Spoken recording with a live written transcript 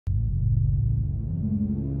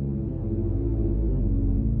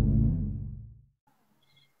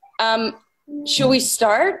Should we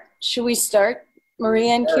start?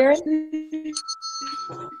 Maria and Kieran?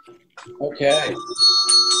 Okay.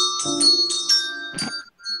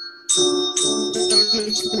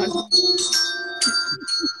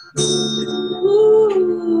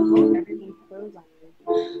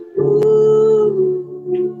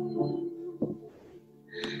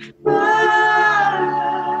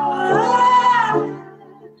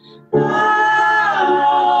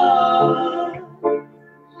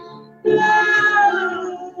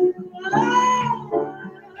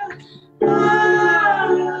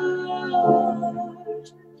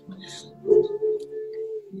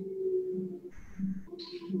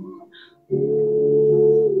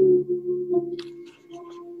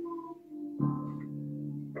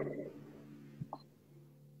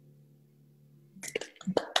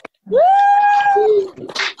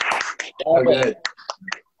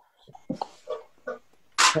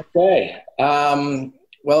 Okay.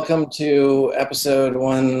 Welcome to episode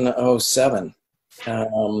 107.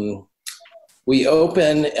 We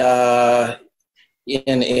open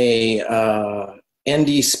in a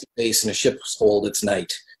ND space in a ship's hold. It's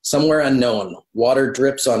night. Somewhere unknown, water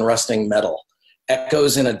drips on rusting metal,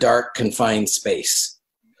 echoes in a dark, confined space.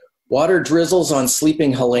 Water drizzles on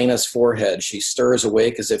sleeping Helena's forehead. She stirs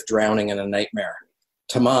awake as if drowning in a nightmare.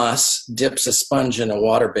 Tomas dips a sponge in a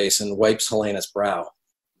water basin, wipes Helena's brow.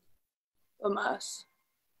 Tomas.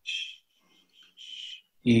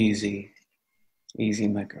 Easy. Easy,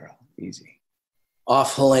 my girl. Easy.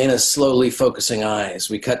 Off Helena's slowly focusing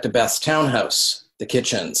eyes, we cut to Beth's townhouse, the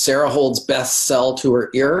kitchen. Sarah holds Beth's cell to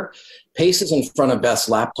her ear, paces in front of Beth's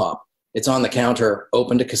laptop. It's on the counter,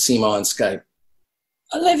 open to Cosima on Skype.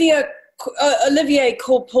 Olivier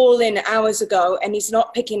called Paul in hours ago, and he's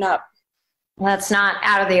not picking up. That's not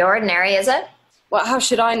out of the ordinary, is it? Well, how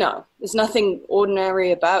should I know? There's nothing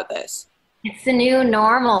ordinary about this. It's the new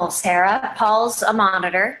normal, Sarah. Paul's a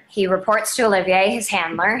monitor. He reports to Olivier, his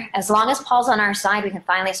handler. As long as Paul's on our side, we can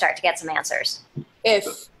finally start to get some answers.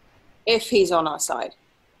 If he's on our side.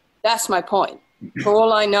 That's my point. For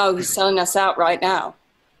all I know, he's selling us out right now.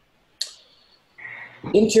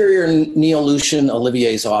 Interior Neo-Lucian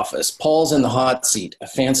Olivier's office. Paul's in the hot seat, a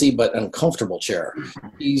fancy but uncomfortable chair.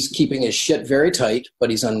 He's keeping his shit very tight, but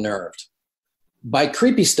he's unnerved. By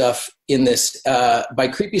creepy stuff in this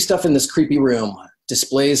creepy room,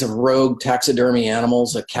 displays of rogue taxidermy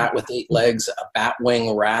animals, a cat with 8 legs, a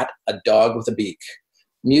bat-wing rat, a dog with a beak.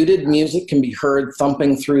 Muted music can be heard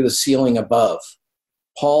thumping through the ceiling above.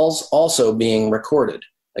 Paul's also being recorded.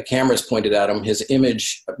 A camera's pointed at him, his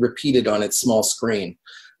image repeated on its small screen.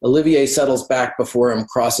 Olivier settles back before him,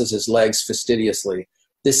 crosses his legs fastidiously.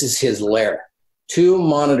 This is his lair. 2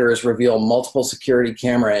 monitors reveal multiple security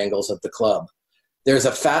camera angles of the club. There's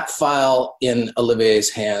a fat file in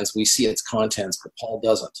Olivier's hands. We see its contents, but Paul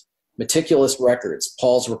doesn't. Meticulous records,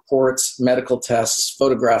 Paul's reports, medical tests,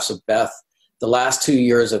 photographs of Beth, the last 2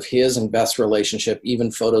 years of his and Beth's relationship,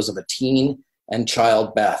 even photos of a teen and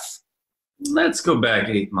child Beth. Let's go back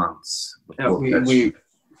 8 months. Yeah, we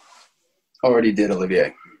already did,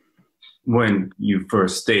 Olivier. When you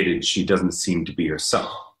first stated she doesn't seem to be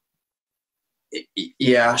herself.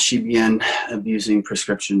 Yeah, she began abusing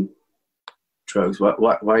prescription drugs.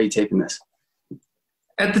 Why are you taking this?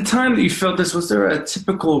 At the time that you felt this, was there a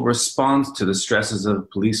typical response to the stresses of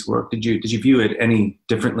police work? Did you view it any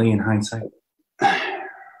differently in hindsight?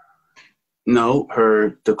 No,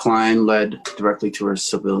 her decline led directly to her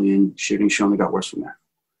civilian shooting. She only got worse from there.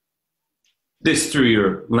 This through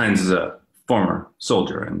your lens as a former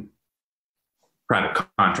soldier and private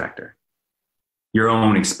contractor. Your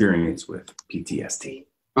own experience with PTSD.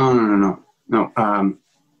 Oh, no.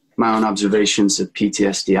 My own observations of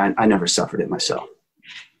PTSD, I never suffered it myself.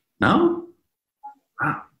 No?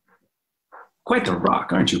 Wow. Quite the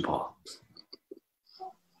rock, aren't you, Paul?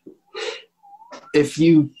 If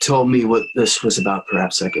you told me what this was about,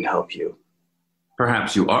 perhaps I could help you.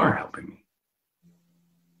 Perhaps you are helping me.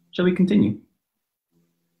 Shall we continue?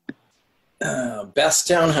 Beth's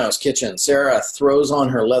townhouse kitchen. Sarah throws on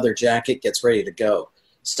her leather jacket, gets ready to go.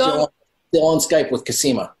 Still on Skype with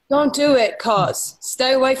Cosima. Don't do it, cause.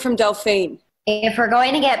 Stay away from Delphine. If we're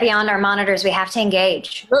going to get beyond our monitors, we have to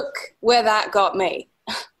engage. Look where that got me.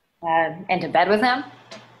 Into bed with him?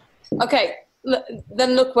 Okay,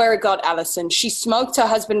 then look where it got Allison. She smoked her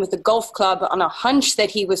husband with a golf club on a hunch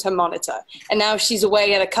that he was her monitor. And now she's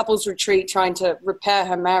away at a couple's retreat trying to repair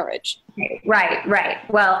her marriage. Right.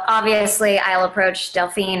 Well, obviously, I'll approach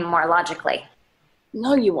Delphine more logically.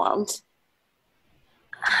 No, you won't.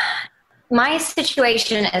 My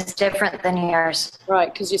situation is different than yours.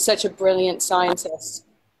 Right, because you're such a brilliant scientist.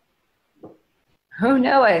 Oh,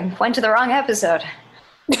 no, I went to the wrong episode.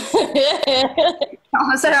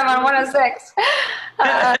 Almost said I'm on 106.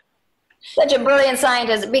 Such a brilliant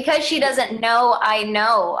scientist. Because she doesn't know I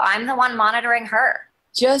know. I'm the one monitoring her.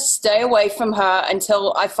 Just stay away from her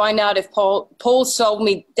until I find out if Paul sold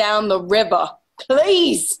me down the river.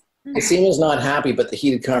 Please. Seema's not happy, but the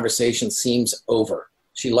heated conversation seems over.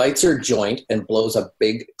 She lights her joint and blows a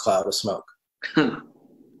big cloud of smoke.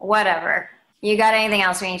 Whatever. You got anything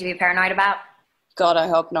else we need to be paranoid about? God, I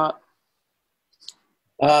hope not.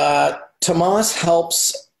 Tomas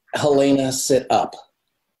helps Helena sit up.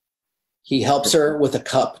 He helps her with a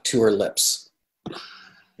cup to her lips.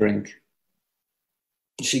 Drink.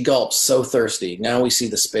 She gulps, so thirsty. Now we see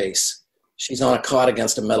the space. She's on a cot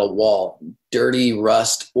against a metal wall. Dirty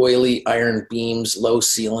rust, oily iron beams, low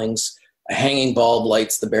ceilings. A hanging bulb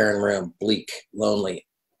lights the barren room. Bleak, lonely,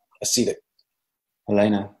 ascetic.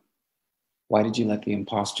 Helena, why did you let the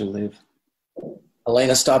imposter live?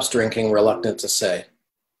 Helena stops drinking, reluctant to say.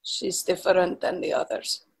 She's different than the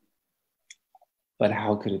others. But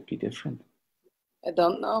how could it be different? I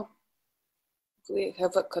don't know. We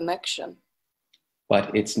have a connection.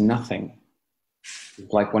 But it's nothing.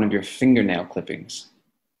 It's like one of your fingernail clippings,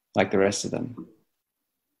 like the rest of them.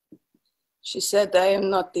 She said I am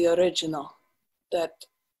not the original, that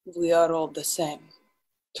we are all the same.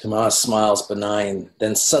 Tomas smiles benign,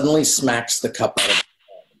 then suddenly smacks the cup out of her hand.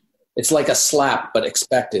 It's like a slap, but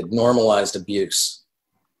expected, normalized abuse.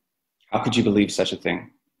 How could you believe such a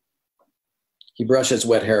thing? He brushes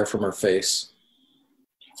wet hair from her face.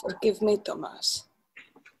 Forgive me, Tomas.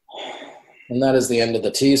 And that is the end of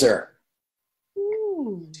the teaser.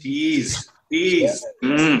 Tease. Yeah.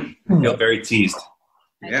 Feel very teased.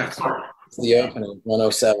 Yeah. It's the opening,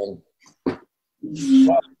 107.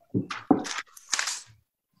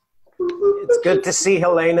 It's good to see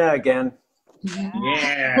Helena again.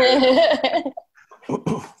 Yeah.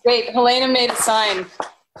 Wait, Helena made a sign.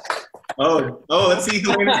 Oh, let's see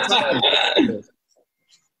Helena's time.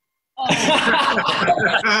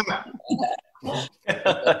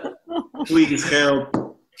 Please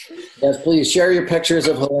help. Yes, please share your pictures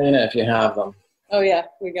of Helena if you have them. Oh yeah,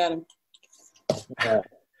 we got him. Yeah.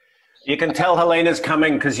 You can tell Helena's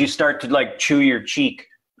coming because you start to like chew your cheek.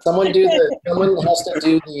 Someone has to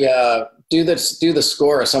do the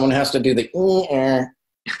score. Someone has to do the.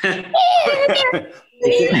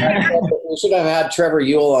 We should have had Trevor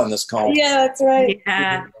Yule on this call. Yeah, that's right.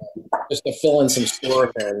 Yeah. Just to fill in some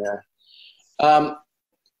score there.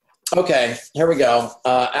 Okay, here we go.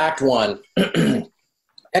 Act 1.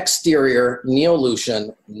 Exterior,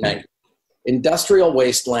 Neo-Lucian, night. Industrial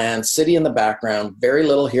wasteland, city in the background, very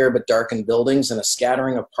little here but darkened buildings and a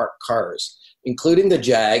scattering of parked cars, including the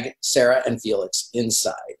Jag, Sarah, and Felix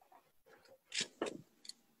inside.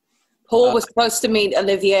 Paul was supposed to meet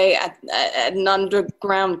Olivier at an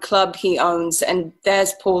underground club he owns, and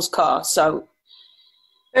there's Paul's car, so...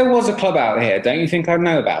 There was a club out here. Don't you think I'd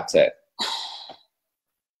know about it?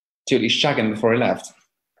 Julie's shagging before he left.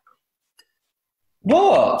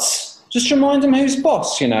 What? Just remind him who's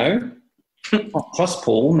boss, you know? Trust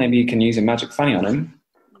Paul. Maybe you can use a magic fanny on him.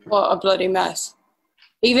 What a bloody mess.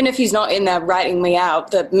 Even if he's not in there writing me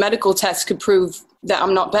out, the medical test could prove that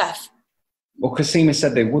I'm not Beth. Well, Cosima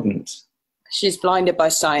said they wouldn't. She's blinded by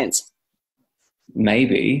science.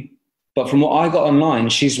 Maybe. But from what I got online,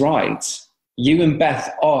 she's right. You and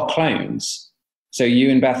Beth are clones. So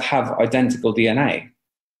you and Beth have identical DNA.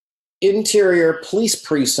 Interior, police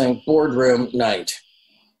precinct, boardroom, night.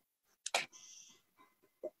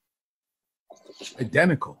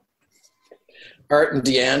 Identical. Art and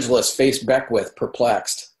DeAngelis face Beckwith,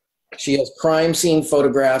 perplexed. She has crime scene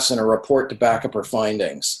photographs and a report to back up her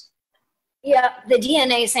findings. Yeah, the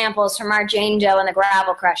DNA samples from our Jane Doe in the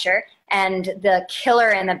gravel crusher and the killer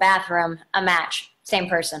in the bathroom, a match. Same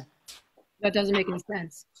person. That doesn't make any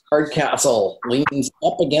sense. Hardcastle leans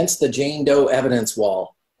up against the Jane Doe evidence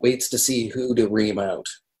wall, waits to see who to ream out.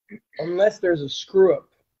 Unless there's a screw-up.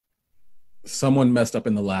 Someone messed up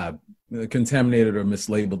in the lab, contaminated or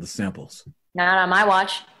mislabeled the samples. Not on my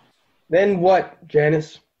watch. Then what,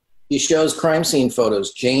 Janice? He shows crime scene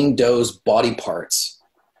photos, Jane Doe's body parts.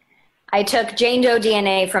 I took Jane Doe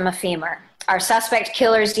DNA from a femur. Our suspect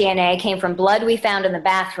killer's DNA came from blood we found in the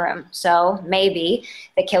bathroom, so maybe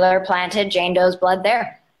the killer planted Jane Doe's blood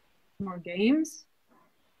there. More games?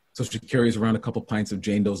 So she carries around a couple pints of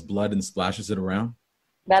Jane Doe's blood and splashes it around?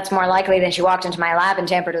 That's more likely than she walked into my lab and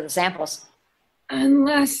tampered with the samples.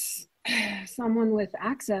 Unless someone with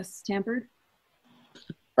access tampered.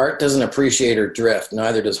 Art doesn't appreciate her drift,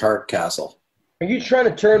 neither does Hardcastle. Are you trying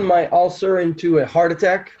to turn my ulcer into a heart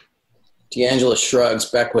attack? DeAngelis shrugs,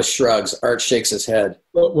 Beckwith shrugs, Art shakes his head.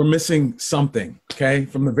 Well, we're missing something, okay?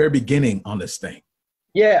 From the very beginning on this thing.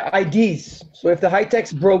 Yeah, IDs. So if the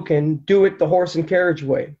high-tech's broken, do it the horse and carriage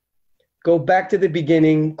way. Go back to the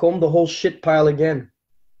beginning, comb the whole shit pile again.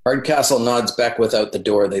 Hardcastle nods Beckwith out the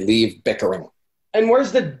door. They leave bickering. And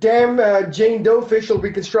where's the damn Jane Doe facial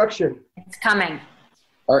reconstruction? It's coming.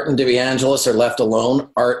 Art and DeAngelis are left alone,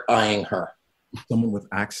 Art eyeing her. Someone with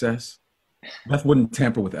access? Beth wouldn't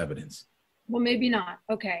tamper with evidence. Well, maybe not.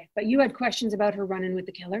 Okay. But you had questions about her run-in with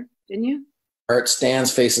the killer, didn't you? Art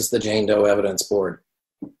stands, faces the Jane Doe evidence board.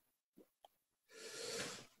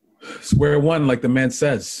 Square one, like the man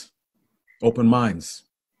says. Open minds.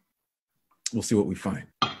 We'll see what we find.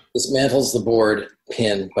 Dismantles the board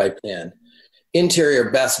pin by pin. Interior,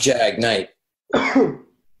 Beth's Jag, night.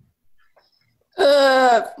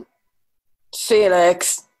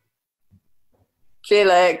 Felix.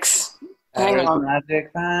 Hang on. Magic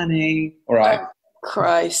Fanny. All right. Oh,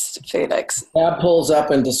 Christ, Felix. Cab pulls up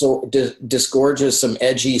and disgorges some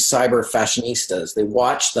edgy cyber fashionistas. They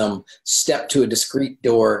watch them step to a discreet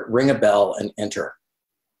door, ring a bell, and enter.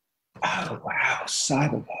 Oh, wow.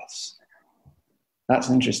 Cyberbots. That's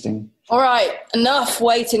interesting. All right, enough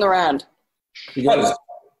waiting around. He goes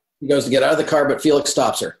to get out of the car, but Felix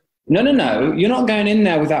stops her. No. You're not going in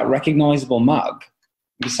there with that recognizable mug.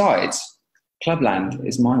 Besides, Clubland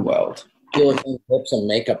is my world. Felix flips a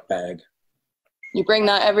makeup bag. You bring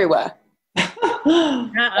that everywhere.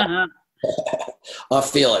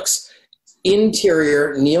 Felix.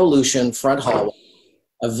 Interior, Neo-Lucian, front hallway.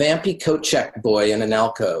 A vampy coat check boy in an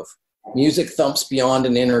alcove. Music thumps beyond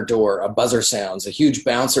an inner door. A buzzer sounds. A huge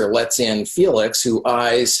bouncer lets in Felix, who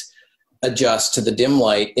eyes adjust to the dim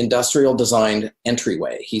light, industrial-designed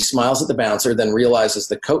entryway. He smiles at the bouncer, then realizes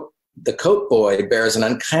the coat boy bears an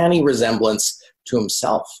uncanny resemblance to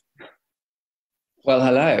himself. Well,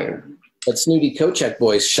 hello. But snooty coat check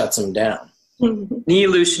boy shuts him down.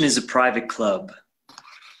 Neo-Lucian is a private club.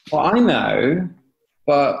 Well, I know,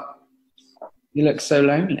 but you look so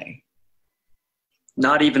lonely.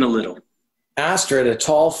 Not even a little. Astrid, a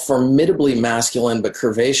tall, formidably masculine but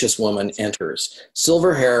curvaceous woman, enters.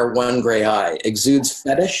 Silver hair, one gray eye, exudes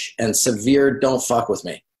fetish and severe don't fuck with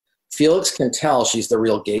me. Felix can tell she's the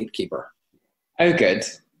real gatekeeper. Oh, good.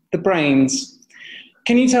 The brains.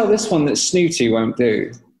 Can you tell this one that Snooty won't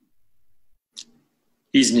do?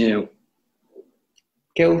 He's new.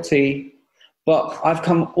 Guilty. But I've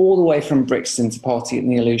come all the way from Brixton to party at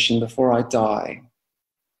Neo-Lucian before I die.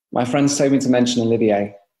 My friends told me to mention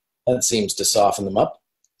Olivier. That seems to soften them up.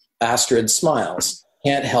 Astrid smiles.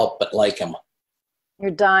 Can't help but like him.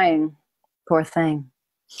 You're dying. Poor thing.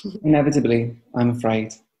 Inevitably, I'm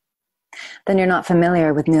afraid. Then you're not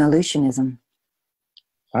familiar with Neo-Lucianism.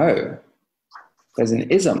 Oh, there's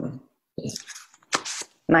an ism.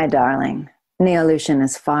 My darling, Neo-Lucian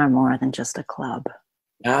is far more than just a club.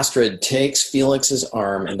 Astrid takes Felix's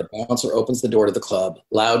arm and the bouncer opens the door to the club.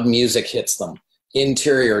 Loud music hits them.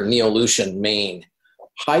 Interior, Neo-Lucian, Maine.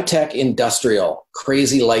 High-tech industrial,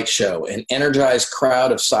 crazy light show, an energized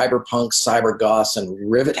crowd of cyberpunks, cybergoths,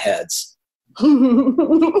 and rivet heads.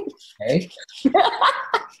 Okay.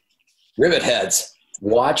 Rivet heads.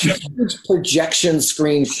 Watch projection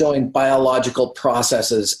screens showing biological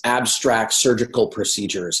processes, abstract surgical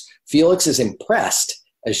procedures. Felix is impressed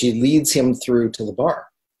as she leads him through to the bar.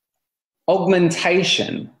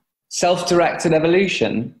 Augmentation. Self-directed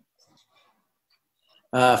evolution.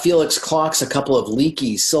 Felix clocks a couple of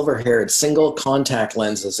leaky, silver-haired, single contact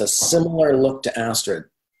lenses, a similar look to Astrid.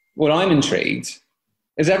 Well, I'm intrigued.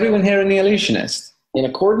 Is everyone here a Neo-Lucianist? In a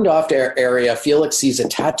cordoned-off area, Felix sees a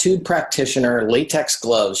tattooed practitioner, latex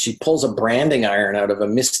gloves. She pulls a branding iron out of a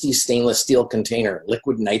misty stainless steel container,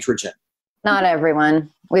 liquid nitrogen. Not everyone.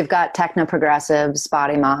 We've got techno-progressives,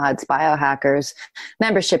 body mods, biohackers.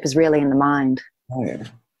 Membership is really in the mind. Oh, yeah.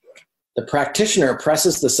 The practitioner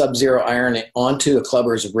presses the Sub-Zero iron onto the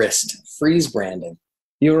clubber's wrist. Freeze branding.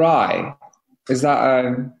 Your eye. Is that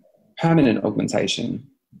a permanent augmentation?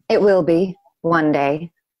 It will be one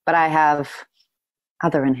day, but I have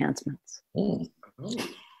other enhancements.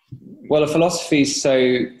 Well, a philosophy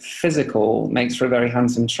so physical makes for a very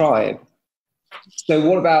handsome tribe. So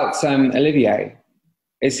what about Olivier?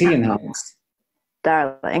 Is he enhanced?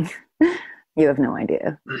 Darling, you have no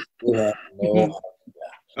idea. Yeah, no.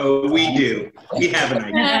 Oh, we do. We have an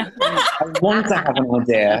idea. I want to have an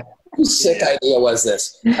idea. Whose sick idea was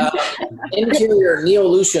this? Interior,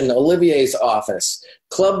 Neo-Lucian, Olivier's office.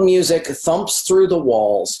 Club music thumps through the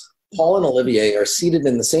walls. Paul and Olivier are seated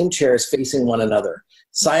in the same chairs facing one another.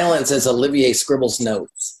 Silence as Olivier scribbles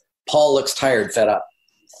notes. Paul looks tired, fed up.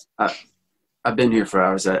 I've been here for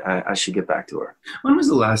hours. I should get back to her. When was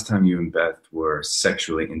the last time you and Beth were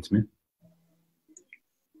sexually intimate?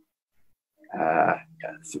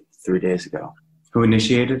 3 days ago. Who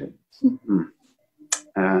initiated it?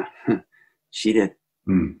 She did.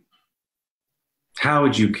 How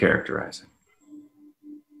would you characterize it?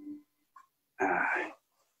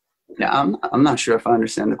 Yeah, I'm not sure if I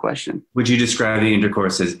understand the question. Would you describe the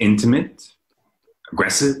intercourse as intimate,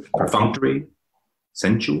 aggressive, perfunctory,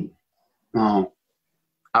 sensual? No,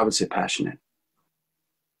 I would say passionate.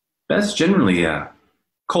 That's generally a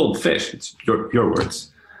cold fish. It's your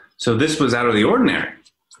words. So this was out of the ordinary.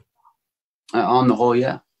 On the whole,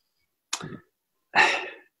 yeah.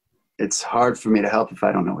 It's hard for me to help if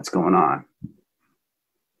I don't know what's going on.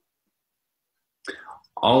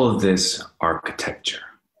 All of this architecture,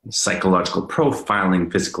 psychological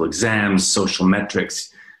profiling, physical exams, social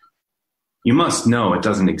metrics, you must know it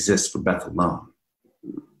doesn't exist for Beth alone.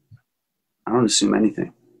 I don't assume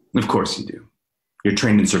anything. Of course you do. You're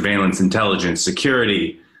trained in surveillance, intelligence,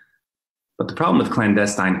 security. But the problem with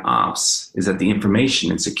clandestine ops is that the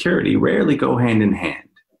information and security rarely go hand in hand,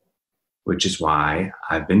 which is why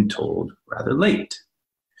I've been told rather late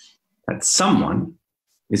that someone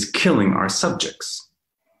is killing our subjects.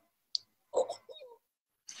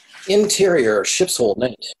 Interior ship's hold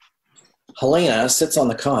night. Helena sits on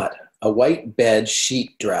the cot, a white bed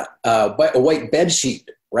sheet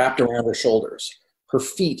wrapped around her shoulders, her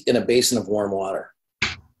feet in a basin of warm water.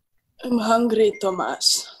 I'm hungry,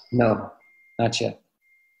 Tomas. No, not yet.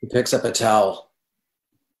 He picks up a towel.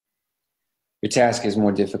 Your task is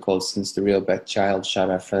more difficult since the real Beth child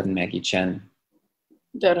shot our friend Maggie Chen.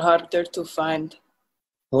 They're harder to find.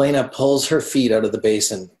 Helena pulls her feet out of the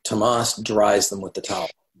basin. Tomas dries them with the towel.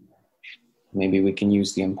 Maybe we can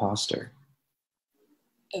use the imposter.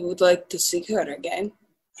 I would like to see her again.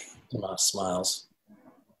 Tomas smiles.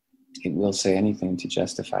 It will say anything to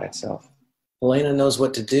justify itself. Helena knows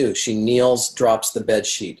what to do. She kneels, drops the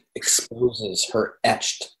bedsheet, exposes her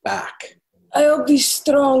etched back. I'll be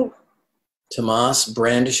strong. Tomas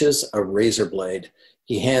brandishes a razor blade.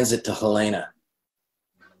 He hands it to Helena.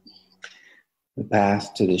 The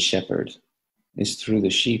path to the shepherd is through the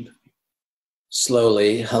sheep.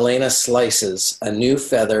 Slowly, Helena slices a new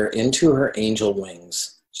feather into her angel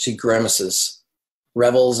wings. She grimaces,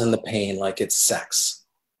 revels in the pain like it's sex.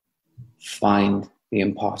 Find the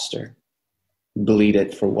imposter. Bleed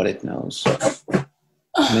it for what it knows.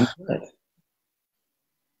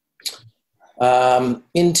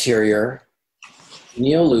 Interior,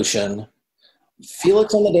 Neo-Lucian,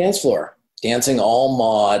 Felix on the dance floor, dancing all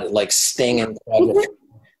mod like Sting and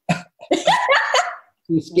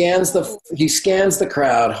He scans the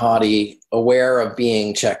crowd, haughty, aware of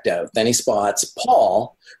being checked out. Then he spots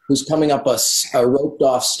Paul, who's coming up a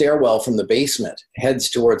roped-off stairwell from the basement, heads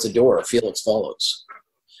towards the door. Felix follows.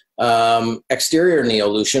 Exterior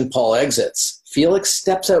Neo-Lucian, Paul exits. Felix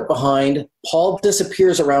steps out behind. Paul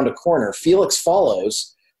disappears around a corner. Felix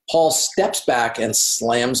follows. Paul steps back and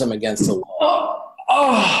slams him against the wall.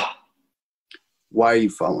 Why are you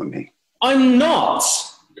following me? I'm not!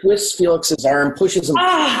 Twists Felix's arm, pushes him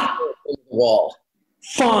into the wall.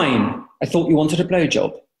 Fine. I thought you wanted a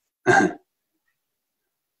blowjob. I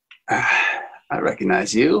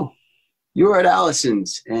recognize you. You were at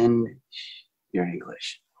Allison's, and you're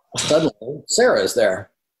English. Suddenly, Sarah is there.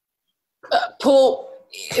 Paul,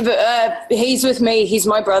 he's with me. He's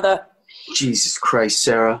my brother. Jesus Christ,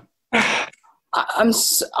 Sarah. I'm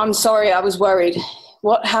sorry. I was worried.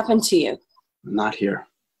 What happened to you? I'm not here.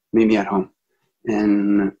 Meet me at home.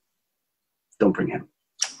 And don't bring him.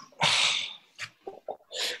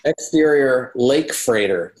 Exterior, lake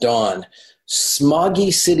freighter, dawn.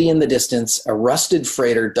 Smoggy city in the distance, a rusted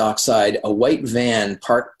freighter dockside, a white van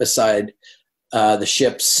parked beside the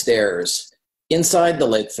ship's stairs. Inside the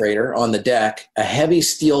lake freighter, on the deck, a heavy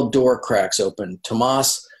steel door cracks open.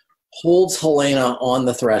 Tomas holds Helena on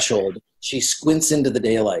the threshold. She squints into the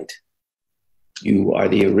daylight. You are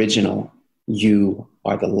the original. You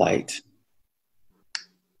are the light.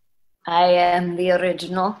 I am the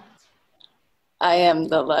original. I am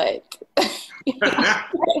the light. He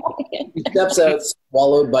steps out,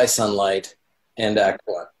 swallowed by sunlight, and Act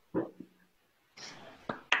 1.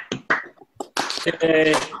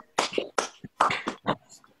 Hey.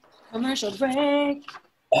 Commercial break.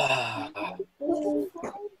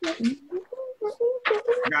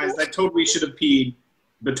 Guys, I totally should have peed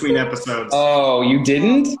between episodes. Oh, you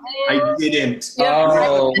didn't? I didn't.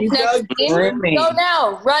 Oh, go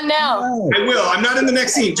now. Run now. I will. I'm not in the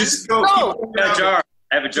next scene. Just go. I have a jar.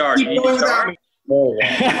 I have a jar. Keep going without me.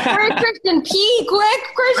 Hurry, Kristian, pee, quick,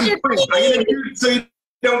 Kristian, I'm gonna do it so you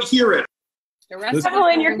don't hear it. The rest Devil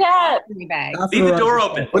in your cat. Bag. Leave the door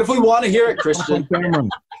open. What if we want to hear it, Kristian?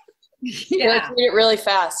 Yeah. Let's read it really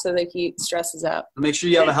fast so that he stresses out. Make sure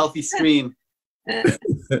you have a healthy stream.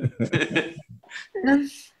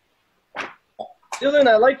 Dylan,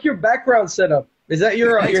 I like your background setup. Is that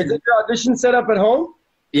your audition setup at home?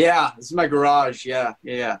 Yeah, this is my garage. Yeah.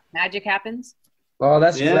 Magic happens. Oh,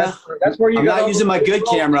 that's where you. I'm not using my good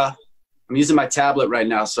camera. I'm using my tablet right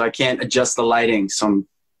now, so I can't adjust the lighting.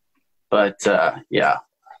 But yeah,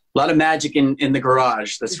 a lot of magic in the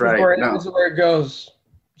garage. That's right. This is where it goes.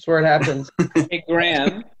 That's where it happens. Hey,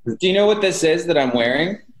 Graeme, do you know what this is that I'm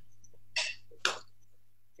wearing?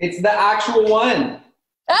 It's the actual one.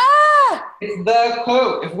 Ah! It's the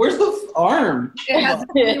coat. Where's the arm? It has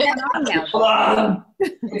on now. Hold on.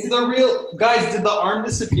 It's the real. Guys, did the arm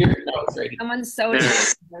disappear? No, it's right here. Someone's so.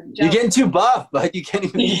 You're getting too buff, but you can't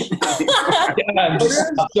even.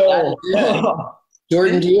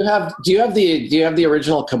 Jordan, do you have the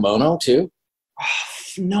original kimono too?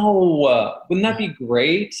 No, wouldn't that be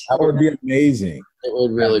great? That would be amazing. It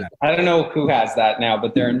would really. I don't know who has that now,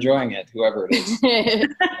 but they're enjoying it. Whoever it is.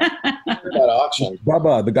 That auction.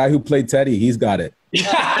 Bubba, the guy who played Teddy, he's got it.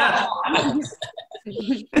 So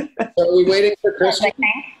are we waiting for Kristian?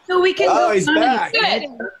 So we can. Oh, he's back. Good.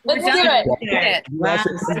 Let's do it.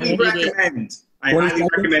 I highly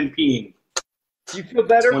recommend peeing. You feel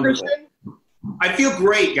better, Kristian? I feel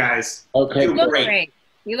great, guys. Okay, You look great.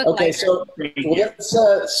 You look Okay, lighter.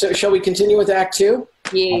 so shall we continue with Act 2?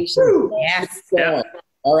 Yes. Yeah.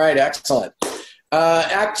 All right, excellent.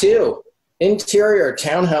 Act 2, interior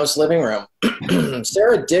townhouse living room.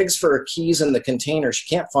 Sarah digs for her keys in the container. She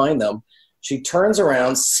can't find them. She turns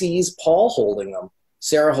around, sees Paul holding them.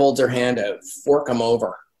 Sarah holds her hand out. Fork him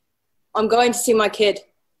over. I'm going to see my kid.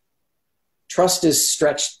 Trust is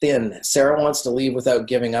stretched thin. Sarah wants to leave without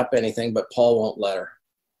giving up anything, but Paul won't let her.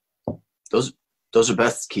 Those are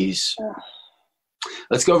Beth's keys.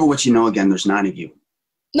 Let's go over what you know again. There's 9 of you.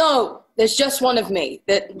 No, there's just one of me.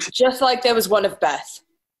 That just like there was one of Beth.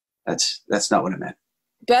 That's not what I meant.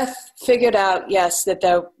 Beth figured out, yes, that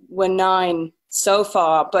there were 9 so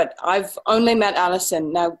far, but I've only met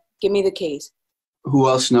Allison. Now, give me the keys. Who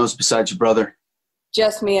else knows besides your brother?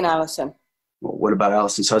 Just me and Allison. Well, what about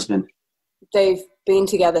Allison's husband? They've been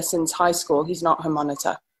together since high school. He's not her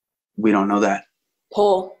monitor. We don't know that.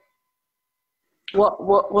 Paul,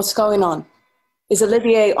 what's going on? Is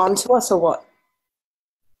Olivier onto us or what?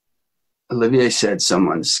 Olivier said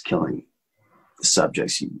someone's killing the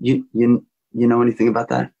subjects. You know anything about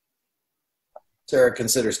that? Sarah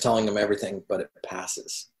considers telling him everything, but it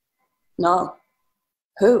passes. No.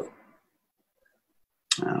 Who?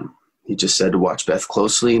 He just said to watch Beth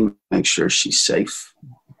closely, make sure she's safe.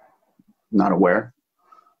 Not aware.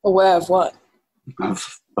 Aware of what?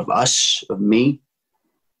 Of us, of me.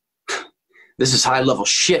 This is high-level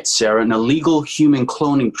shit, Sarah. An illegal human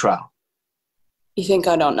cloning trial. You think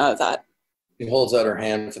I don't know that? She holds out her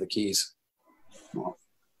hand for the keys.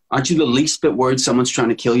 Aren't you the least bit worried someone's trying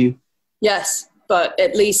to kill you? Yes, but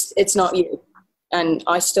at least it's not you. And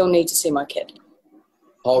I still need to see my kid.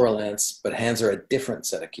 Paul relents, but hands her a different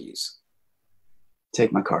set of keys.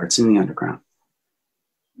 Take my car. It's in the underground.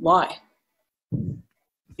 Why?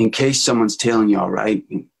 In case someone's tailing you, all right?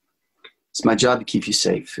 It's my job to keep you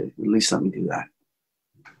safe. At least let me do that.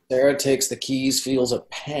 Sarah takes the keys, feels a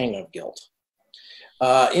pang of guilt.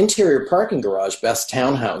 Interior parking garage, Beth's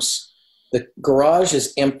townhouse. The garage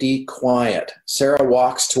is empty, quiet. Sarah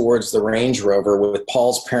walks towards the Range Rover with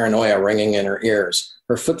Paul's paranoia ringing in her ears.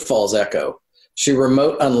 Her footfalls echo. She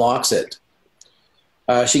remote unlocks it.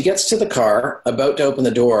 She gets to the car, about to open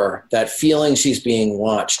the door. That feeling she's being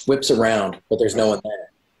watched, whips around, but there's no one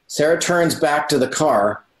there. Sarah turns back to the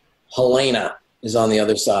car. Helena is on the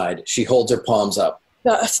other side. She holds her palms up.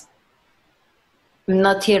 I'm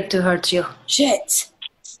not here to hurt you. Shit.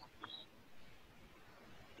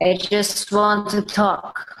 I just want to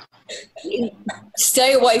talk.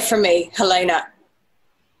 Stay away from me, Helena.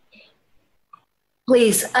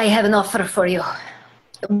 Please, I have an offer for you.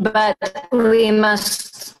 But we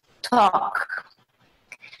must talk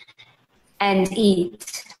and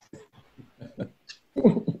eat.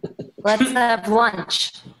 Let's have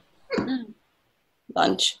lunch.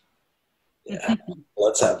 Lunch. Yeah,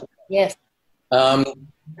 let's have. Yes.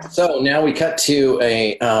 So now we cut to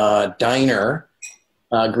a diner,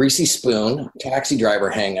 greasy spoon, taxi driver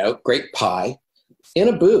hangout, great pie, in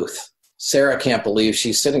a booth. Sarah can't believe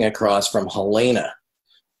she's sitting across from Helena,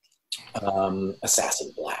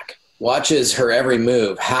 Assassin Black. Watches her every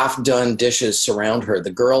move. Half-done dishes surround her. The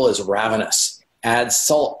girl is ravenous. Adds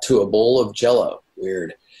salt to a bowl of Jell-O.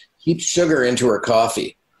 Weird. Heaps sugar into her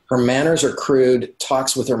coffee. Her manners are crude.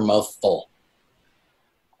 Talks with her mouth full.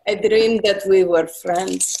 I dreamed that we were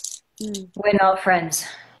friends. We're not friends.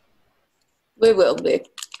 We will be.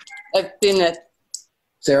 I've been a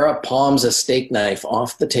Sarah palms a steak knife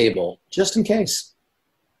off the table, just in case.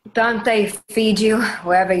 Don't they feed you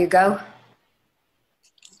wherever you go?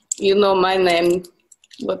 You know my name.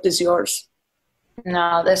 What is yours?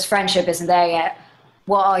 No, this friendship isn't there yet.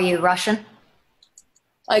 What are you, Russian?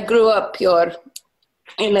 I grew up pure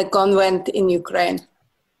in a convent in Ukraine.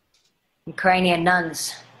 Ukrainian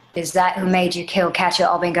nuns. Is that who made you kill Katya,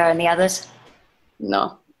 Obinger, and the others?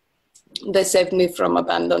 No. They saved me from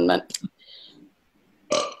abandonment.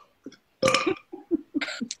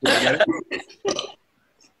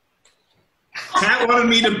 Kat wanted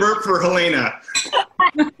me to burp for Helena.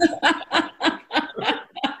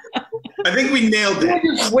 I think we nailed it.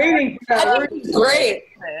 We're just waiting for that. Great.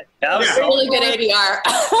 That was Really good ADR.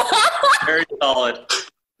 very solid.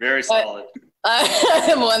 Very solid.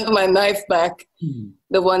 I want my knife back.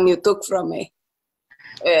 The one you took from me.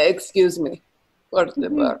 Excuse me. For the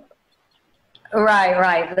burp.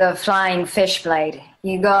 Right. The flying fish blade.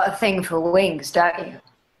 You got a thing for wings, don't you?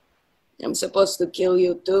 I'm supposed to kill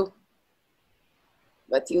you too.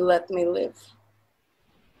 But you let me live.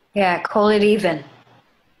 Yeah, call it even.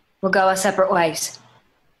 We'll go our separate ways.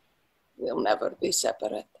 We'll never be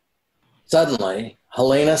separate. Suddenly,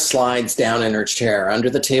 Helena slides down in her chair. Under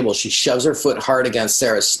the table, she shoves her foot hard against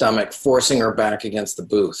Sarah's stomach, forcing her back against the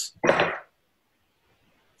booth.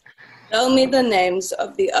 Tell me the names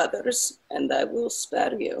of the others, and I will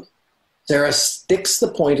spare you. Sarah sticks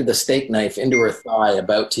the point of the steak knife into her thigh,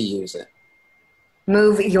 about to use it.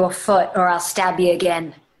 Move your foot or I'll stab you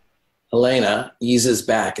again. Helena eases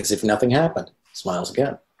back as if nothing happened, smiles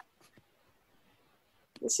again.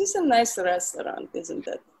 This is a nice restaurant, isn't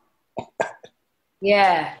it?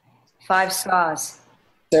 Yeah, 5 stars.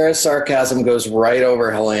 Sarah's sarcasm goes right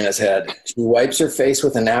over Helena's head. She wipes her face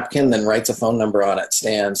with a napkin, then writes a phone number on it,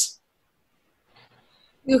 stands.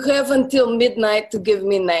 You have until midnight to give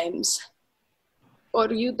me names. Or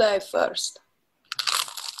you die first.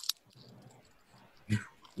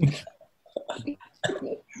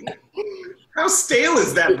 How stale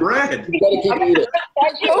is that bread?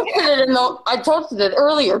 I toasted it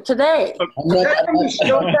earlier today.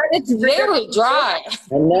 It's very dry.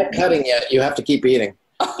 I'm not cutting yet. You have to keep eating.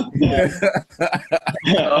 Oh,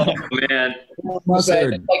 man. It's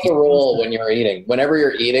like a rule when you're eating. Whenever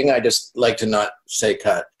you're eating, I just like to not say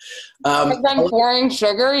cut. As I'm pouring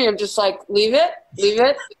sugar, you're just like, leave it,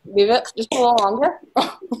 just a little longer.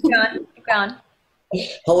 Keep going.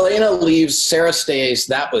 Helena leaves, Sarah stays.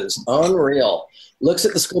 That was unreal. Looks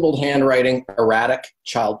at the scribbled handwriting, erratic,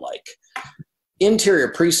 childlike. Interior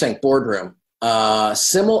precinct boardroom. We are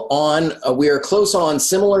close on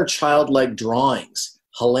similar childlike drawings.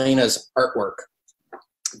 Helena's artwork.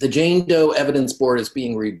 The Jane Doe evidence board is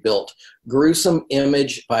being rebuilt. Gruesome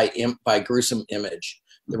image by gruesome image.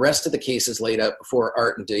 The rest of the case is laid out before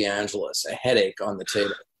Art and DeAngelis, a headache on the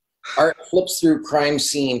table. Art flips through crime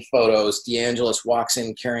scene photos. DeAngelis walks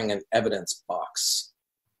in carrying an evidence box.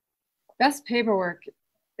 Best paperwork.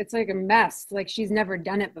 It's like a mess, like she's never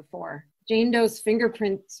done it before. Jane Doe's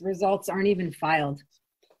fingerprints results aren't even filed.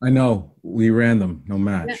 I know. We ran them. No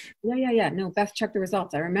match. Yeah. No, Beth checked the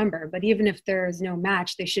results, I remember. But even if there's no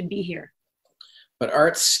match, they should be here. But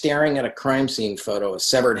Art's staring at a crime scene photo, a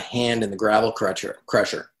severed hand in the gravel crusher.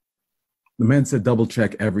 The man said double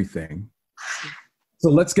check everything. So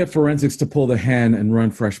let's get forensics to pull the hand and run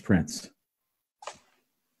fresh prints.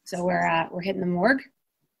 So we're hitting the morgue?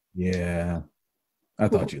 Yeah. I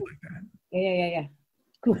thought you'd like that. Yeah.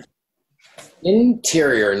 Cool.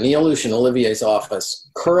 Interior, Neolution, Olivier's office.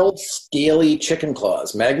 Curled, scaly chicken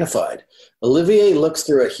claws, magnified. Olivier looks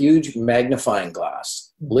through a huge magnifying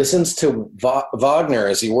glass, listens to Wagner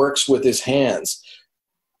as he works with his hands,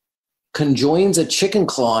 conjoins a chicken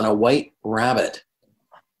claw and a white rabbit.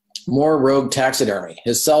 More rogue taxidermy.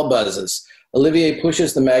 His cell buzzes. Olivier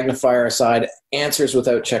pushes the magnifier aside, answers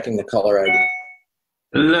without checking the caller ID.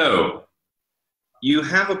 Hello. You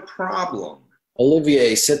have a problem.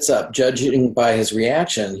 Olivier sits up, judging by his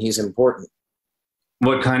reaction, he's important.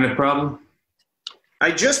 What kind of problem?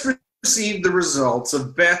 I just received the results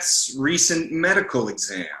of Beth's recent medical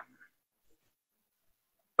exam.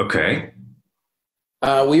 Okay.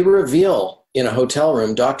 We reveal in a hotel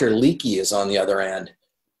room, Dr. Leakey is on the other end.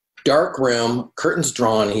 Dark room, curtains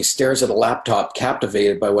drawn, he stares at a laptop,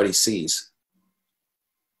 captivated by what he sees.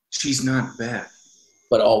 She's not Beth.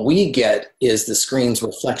 But all we get is the screen's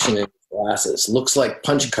reflection in his glasses. Looks like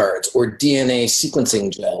punch cards or DNA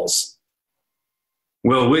sequencing gels.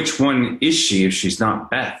 Well, which one is she if she's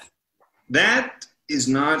not Beth? That is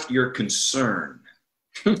not your concern.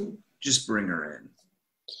 Just bring her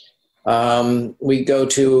in. We go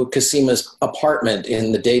to Casima's apartment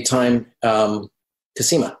in the daytime.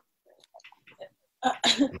 Casima.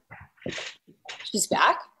 She's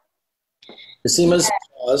back? Casima's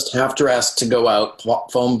paused, half dressed to go out,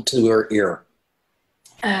 foam to her ear.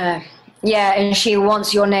 Yeah, and she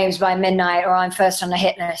wants your names by midnight or I'm first on the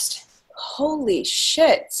hit list. Holy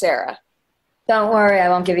shit, Sarah. Don't worry, I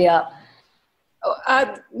won't give you up.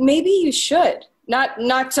 Maybe you should.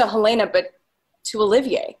 Not to Helena, but to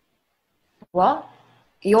Olivier. What?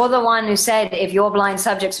 You're the one who said if your blind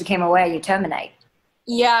subjects became aware, you terminate.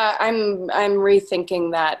 Yeah, I'm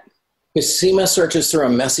rethinking that. Casima searches through a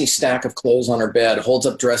messy stack of clothes on her bed, holds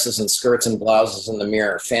up dresses and skirts and blouses in the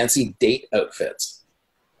mirror, fancy date outfits.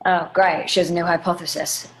 Oh, great. She has a new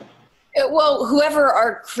hypothesis. Well, whoever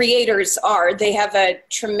our creators are, they have a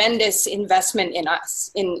tremendous investment in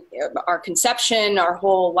us, in our conception, our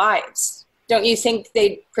whole lives. Don't you think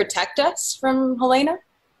they'd protect us from Helena?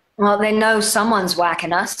 Well, they know someone's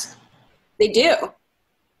whacking us. They do?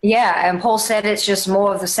 Yeah, and Paul said it's just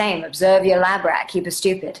more of the same. Observe your lab rat, keep her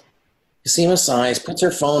stupid. Casima sighs, puts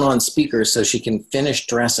her phone on speaker so she can finish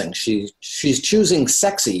dressing. She's choosing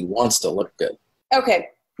sexy, wants to look good. Okay.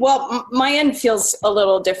 Well, my end feels a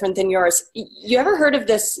little different than yours. You ever heard of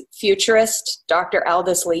this futurist, Dr.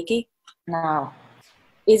 Aldous Leakey? No.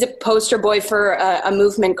 He's a poster boy for a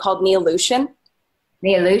movement called Neolution.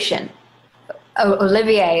 Neolution?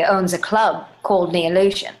 Olivier owns a club called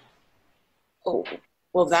Neolution. Oh,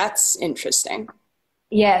 well, that's interesting.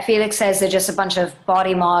 Yeah, Felix says they're just a bunch of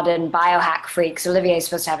body mod and biohack freaks. Olivier's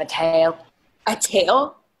supposed to have a tail. A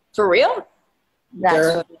tail? For real?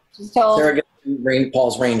 That's what she's told. Sarah gets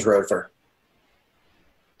Paul's Range Rover.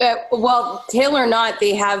 Well, tail or not,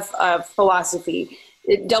 they have a philosophy.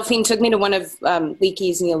 Delphine took me to one of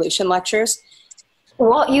Leakey's Neolution lectures.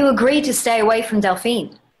 What? You agreed to stay away from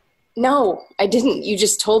Delphine? No, I didn't. You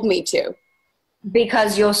just told me to.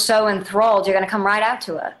 Because you're so enthralled, you're going to come right out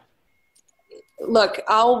to her. Look,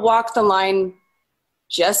 I'll walk the line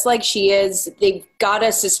just like she is. They've got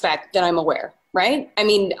to suspect that I'm aware, right? I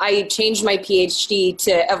mean, I changed my PhD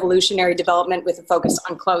to evolutionary development with a focus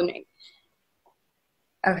on cloning.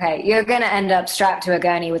 Okay, you're going to end up strapped to a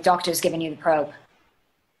gurney with doctors giving you the probe.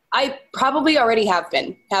 I probably already have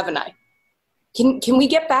been, haven't I? Can we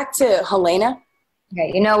get back to Helena?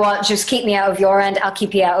 Okay, you know what? Just keep me out of your end. I'll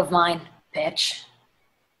keep you out of mine, bitch.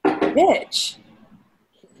 Bitch?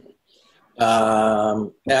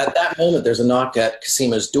 At that moment, there's a knock at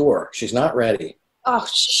Casima's door. She's not ready. Oh,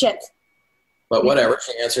 shit. But whatever,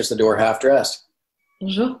 she answers the door half-dressed.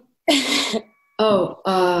 Bonjour.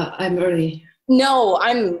 I'm early. No,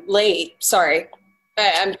 I'm late. Sorry.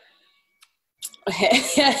 I'm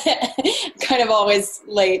kind of always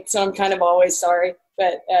late, so I'm kind of always sorry.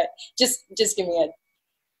 But just give me a...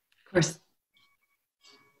 Of course.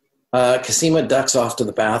 Casima ducks off to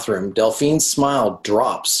the bathroom. Delphine's smile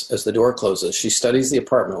drops as the door closes. She studies the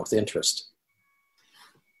apartment with interest.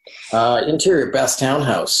 Interior, best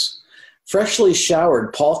townhouse. Freshly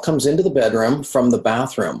showered, Paul comes into the bedroom from the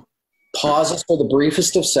bathroom, pauses for the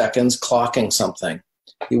briefest of seconds, clocking something.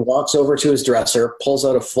 He walks over to his dresser, pulls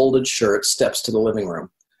out a folded shirt, steps to the living room,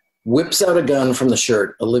 whips out a gun from the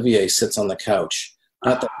shirt. Olivier sits on the couch,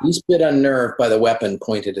 not the least bit unnerved by the weapon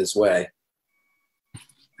pointed his way.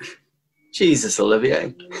 Jesus,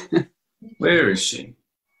 Olivier. Where is she?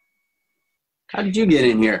 How did you get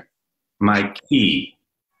in here? My key.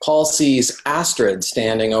 Paul sees Astrid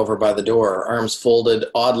standing over by the door, arms folded,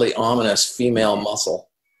 oddly ominous female muscle.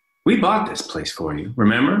 We bought this place for you,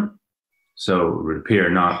 remember? So it would appear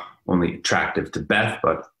not only attractive to Beth,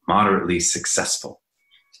 but moderately successful.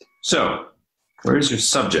 So, where is your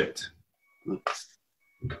subject?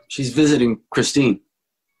 She's visiting Christine.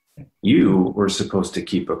 You were supposed to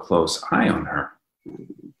keep a close eye on her.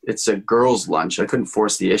 It's a girls' lunch. I couldn't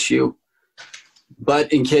force the issue.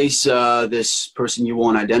 But in case this person you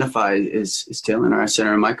won't identify is tailing her, I sent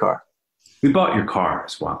her in my car. We bought your car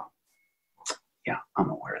as well. Yeah, I'm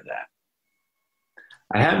aware of that.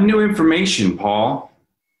 I have new information, Paul.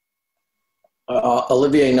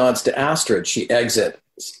 Olivier nods to Astrid. She exits.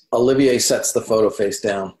 Olivier sets the photo face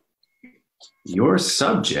down. Your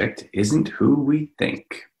subject isn't who we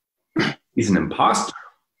think. He's an imposter.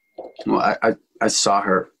 Well, I saw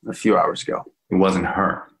her a few hours ago. It wasn't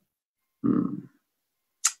her.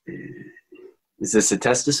 Is this a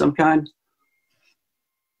test of some kind?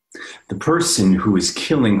 The person who is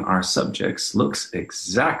killing our subjects looks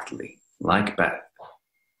exactly like Beth.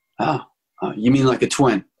 Oh, you mean like a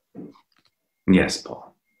twin? Yes,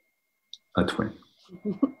 Paul. A twin.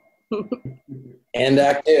 And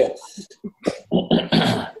Act 2.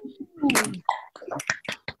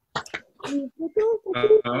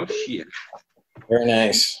 Oh, shit. Very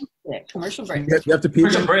nice. Commercial break. You have to pee.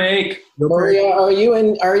 Commercial break. Maria, are you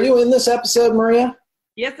in this episode, Maria?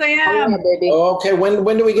 Yes, I am. baby. Okay,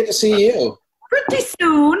 when do we get to see you? Pretty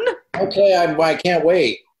soon. Okay, I can't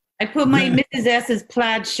wait. I put my Mrs. S's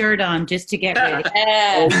plaid shirt on just to get ready.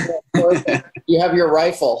 You have your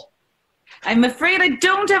rifle. I'm afraid I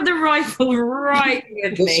don't have the rifle right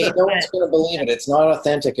with me. No one's going to believe it. It's not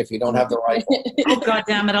authentic if you don't have the rifle. Oh, God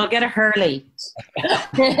damn it. I'll get a Hurley.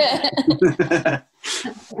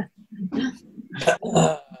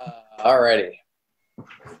 Alrighty.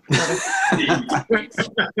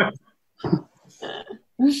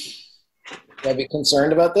 Should I be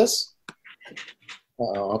concerned about this?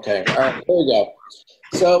 Oh, okay. All right, here we go.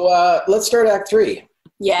 So let's start Act 3.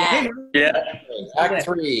 Yeah. Act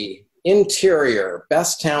 3. Interior,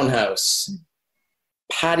 best townhouse,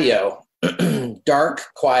 patio, dark,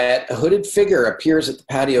 quiet. A hooded figure appears at the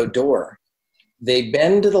patio door. They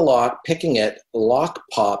bend to the lock, picking it. Lock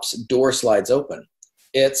pops, door slides open.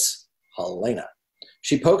 It's Helena.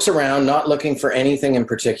 She pokes around, not looking for anything in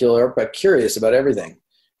particular, but curious about everything.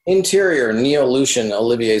 Interior, Neo-Lucian,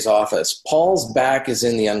 Olivier's office. Paul's back is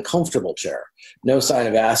in the uncomfortable chair. No sign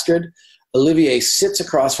of Astrid. Olivier sits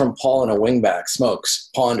across from Paul in a wingback, smokes,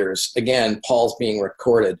 ponders. Again, Paul's being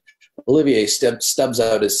recorded. Olivier stubs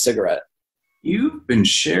out his cigarette. You've been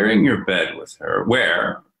sharing your bed with her,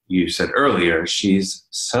 where, you said earlier, she's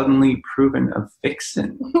suddenly proven a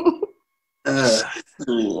vixen.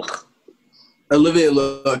 Olivier,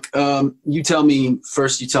 look, you tell me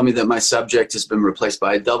that my subject has been replaced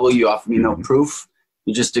by a double. You offer me no proof.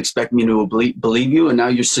 You just expect me to believe you, and now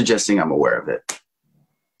you're suggesting I'm aware of it.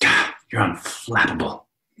 You're unflappable.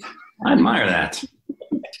 I admire that.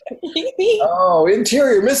 Oh,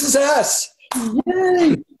 interior, Mrs. S.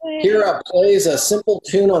 Yay! Kira plays a simple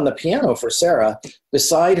tune on the piano for Sarah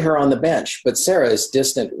beside her on the bench, but Sarah is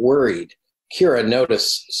distant, worried. Kira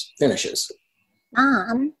finishes.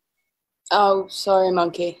 Mom. Oh, sorry,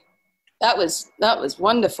 monkey. That was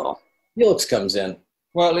wonderful. Felix comes in.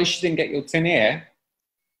 Well, at least you didn't get your tin ear.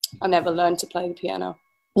 I never learned to play the piano.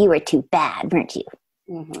 You were too bad, weren't you?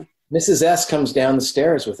 Mm-hmm. Mrs. S comes down the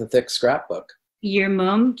stairs with a thick scrapbook. Your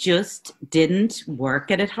mum just didn't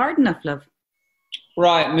work at it hard enough, love.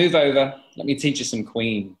 Right, move over. Let me teach you some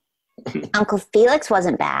Queen. Uncle Felix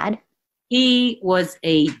wasn't bad. He was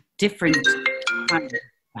a different kind of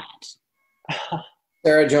bad.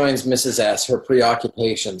 Sarah joins Mrs. S, her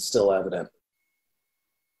preoccupation still evident.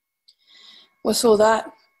 What's all that?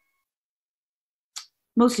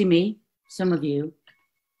 Mostly me, some of you.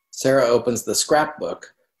 Sarah opens the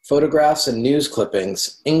scrapbook. Photographs and news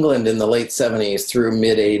clippings. England in the late 70s through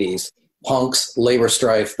mid-80s. Punks, labor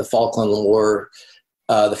strife, the Falkland War,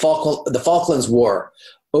 the Falklands War.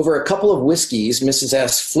 Over a couple of whiskeys, Mrs.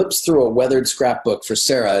 S flips through a weathered scrapbook for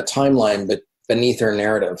Sarah, a timeline beneath her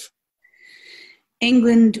narrative.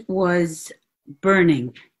 England was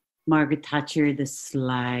burning. Margaret Thatcher, the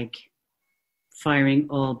slag, firing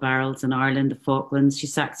all barrels in Ireland, the Falklands. She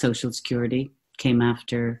sacked Social Security, came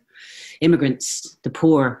after immigrants, the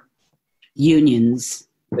poor, unions.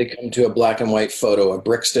 They come to a black and white photo, a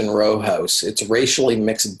Brixton row house. It's racially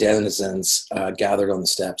mixed denizens gathered on the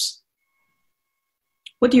steps.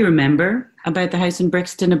 What do you remember about the house in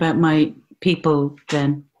Brixton, about my people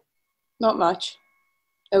then? Not much.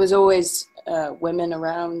 There was always women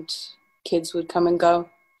around. Kids would come and go.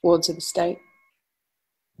 Wards of the state.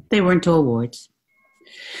 They weren't all wards.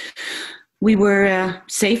 We were a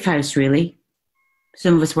safe house, really.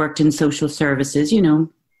 Some of us worked in social services, you know.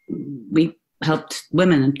 We helped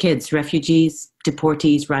women and kids, refugees,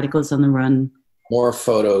 deportees, radicals on the run. More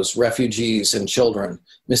photos, refugees and children.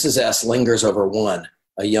 Mrs. S lingers over one,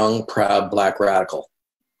 a young, proud black radical.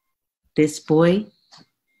 This boy,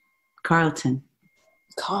 Carlton.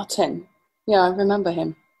 Carlton. Yeah, I remember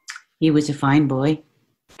him. He was a fine boy,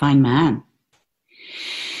 fine man.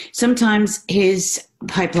 Sometimes his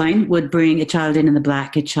pipeline would bring a child in the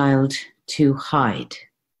black, a child to hide.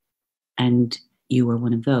 And you were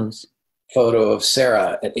one of those. Photo of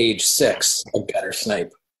Sarah at age 6, a gutter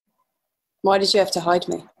snipe. Why did you have to hide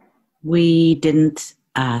me? We didn't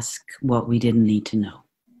ask what we didn't need to know.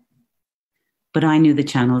 But I knew the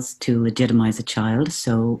channels to legitimize a child,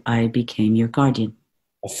 so I became your guardian.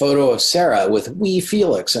 A photo of Sarah with wee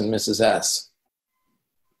Felix and Mrs. S.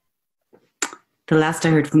 The last I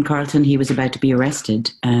heard from Carlton, he was about to be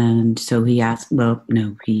arrested. And so he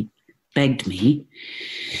he begged me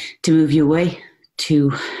to move you away,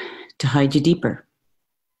 to hide you deeper.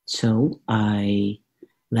 So I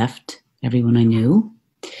left everyone I knew,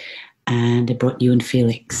 and I brought you and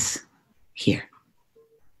Felix here.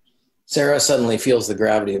 Sarah suddenly feels the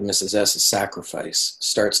gravity of Mrs. S's sacrifice,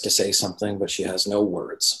 starts to say something, but she has no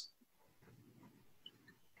words.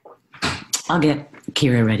 I'll get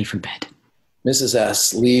Kira ready for bed. Mrs.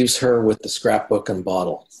 S leaves her with the scrapbook and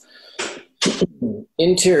bottle.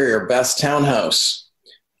 Interior, Beth's townhouse.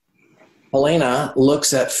 Helena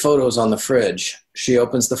looks at photos on the fridge. She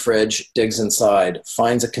opens the fridge, digs inside,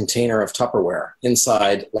 finds a container of Tupperware.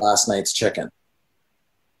 Inside, last night's chicken.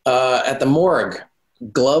 At the morgue,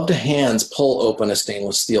 gloved hands pull open a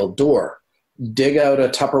stainless steel door. Dig out a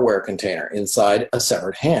Tupperware container. Inside, a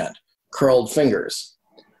severed hand. Curled fingers.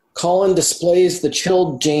 Colin displays the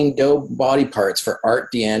chilled Jane Doe body parts for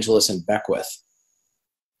Art, DeAngelis, and Beckwith.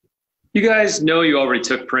 You guys know you already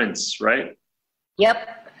took prints, right?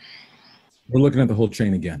 Yep. We're looking at the whole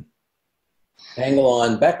chain again. Angle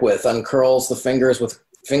on Beckwith uncurls the fingers with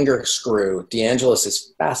finger screw. DeAngelis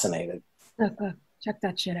is fascinated. Look, check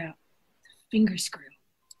that shit out. Finger screw.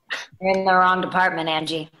 You're in the wrong department,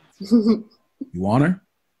 Angie. You want her?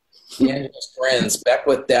 DeAngelis grins.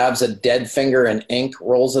 Beckwith dabs a dead finger in ink,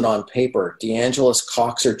 rolls it on paper. DeAngelis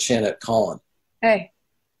cocks her chin at Colin. Hey,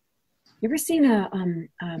 you ever seen a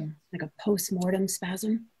like a post-mortem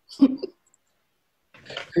spasm?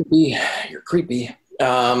 Creepy. You're creepy.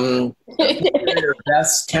 Beth's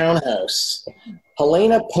townhouse.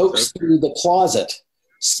 Helena pokes through the closet,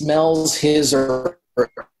 smells his or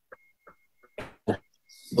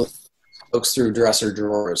pokes through dresser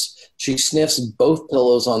drawers. She sniffs both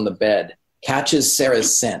pillows on the bed, catches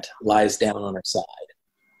Sarah's scent, lies down on her side.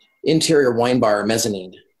 Interior wine bar,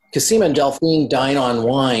 mezzanine. Cosima and Delphine dine on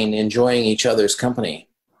wine, enjoying each other's company.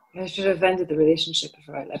 I should have ended the relationship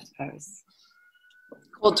before I left Paris.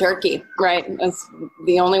 Cold turkey, right? That's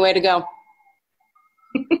the only way to go.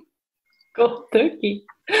 Cold turkey?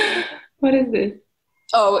 What is this?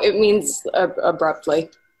 Oh, it means abruptly.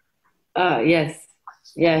 Yes.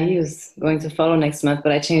 Yeah, he was going to follow next month,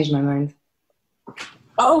 but I changed my mind.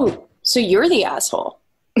 Oh, so you're the asshole.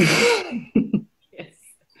 Yes.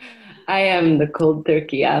 I am the cold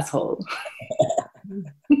turkey asshole.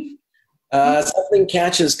 Something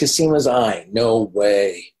catches Cosima's eye. No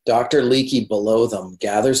way. Dr. Leakey below them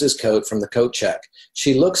gathers his coat from the coat check.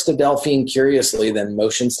 She looks to Delphine curiously, then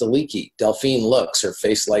motions to Leakey. Delphine looks. Her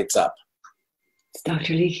face lights up. It's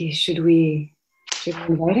Dr. Leakey. Should we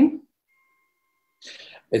invite him?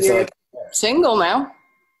 It's You're like single now.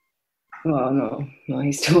 Oh, no,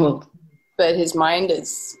 he's too old. But his mind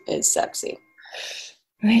is sexy.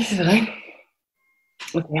 Nice, right?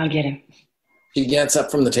 Okay, I'll get him. she gets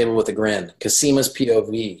up from the table with a grin. Cosima's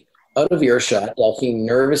POV. Out of earshot, Delphine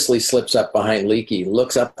nervously slips up behind Leakey,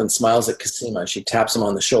 looks up and smiles at Cosima. She taps him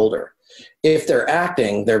on the shoulder. If they're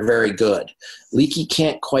acting, they're very good. Leakey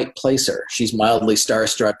can't quite place her. She's mildly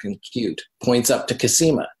starstruck and cute. Points up to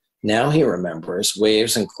Cosima. Now he remembers,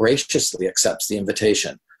 waves, and graciously accepts the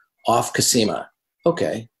invitation. Off Cosima.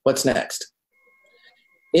 Okay, what's next?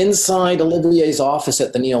 Inside Olivier's office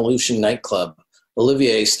at the Neo-Lucian nightclub,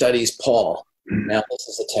 Olivier studies Paul. Now this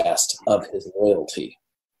is a test of his loyalty.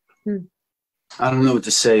 I don't know what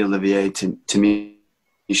to say, Olivier. To me,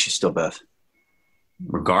 she's still Beth.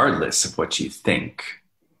 Regardless of what you think,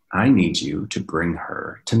 I need you to bring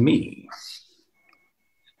her to me.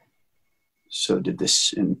 So did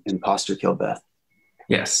this imposter kill Beth?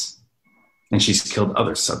 Yes. And she's killed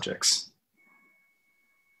other subjects.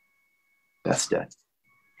 Beth's dead.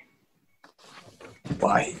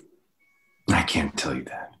 Why? I can't tell you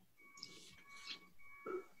that.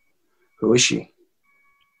 Who is she?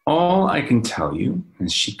 All I can tell you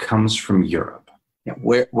is she comes from Europe. Yeah,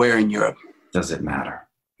 where in Europe? Does it matter?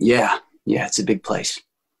 Yeah, it's a big place.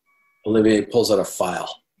 Olivier pulls out a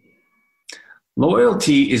file.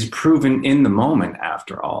 Loyalty is proven in the moment,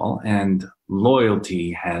 after all, and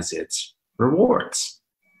loyalty has its rewards.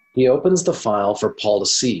 He opens the file for Paul to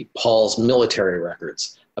see. Paul's military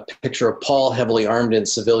records. A picture of Paul heavily armed in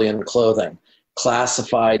civilian clothing.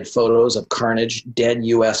 Classified photos of carnage, dead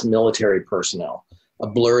U.S. military personnel. A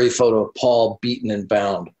blurry photo of Paul beaten and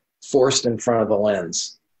bound, forced in front of the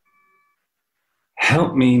lens.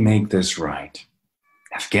 Help me make this right.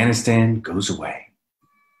 Afghanistan goes away.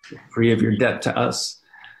 You're free of your debt to us.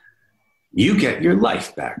 You get your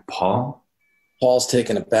life back, Paul. Paul's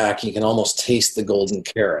taken aback. He can almost taste the golden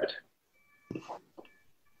carrot.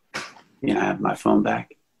 Yeah, I have my phone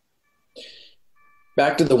back.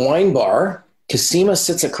 Back to the wine bar. Cosima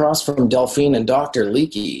sits across from Delphine and Dr.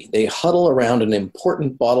 Leakey. They huddle around an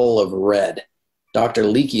important bottle of red. Dr.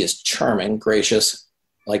 Leakey is charming, gracious,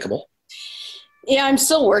 likable. Yeah, I'm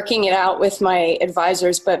still working it out with my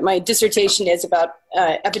advisors, but my dissertation is about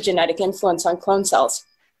epigenetic influence on clone cells.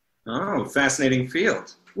 Oh, fascinating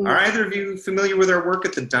field. Are either of you familiar with our work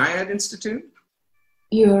at the Dyad Institute?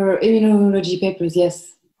 Your immunology papers,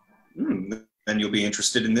 yes. Then you'll be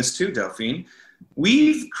interested in this too, Delphine.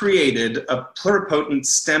 We've created a pluripotent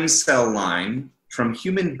stem cell line from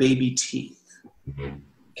human baby teeth.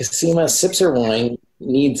 Cassima sips her wine,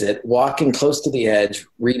 needs it, walking close to the edge,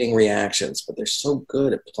 reading reactions, but they're so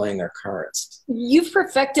good at playing their cards. You've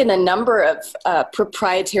perfected a number of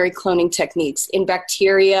proprietary cloning techniques in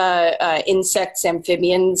bacteria, insects,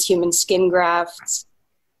 amphibians, human skin grafts.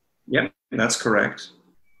 Yep, that's correct.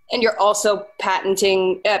 And you're also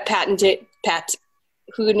patenting,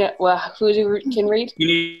 who can read? You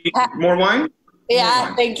need more wine?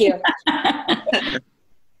 Yeah, thank you.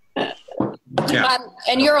 Yeah.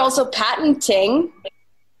 And you're also patenting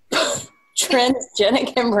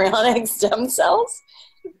transgenic embryonic stem cells,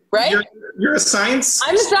 right? You're a science?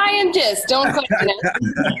 I'm a scientist. Don't question it.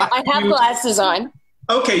 I have glasses on.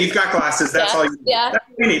 Okay, you've got glasses. That's all you need. Yeah. That's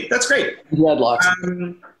what you need. That's great. Dreadlocks.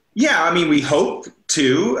 Yeah, I mean, we hope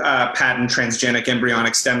to patent transgenic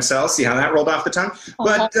embryonic stem cells. See how that rolled off the tongue?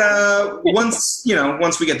 But once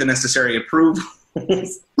we get the necessary approval,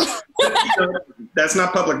 that's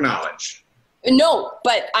not public knowledge. No,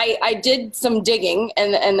 but I did some digging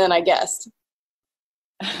and then I guessed.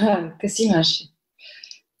 Cassima,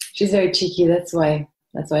 she's very cheeky. That's why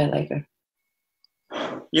I like her.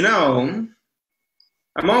 You know,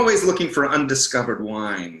 I'm always looking for undiscovered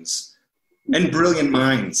wines and brilliant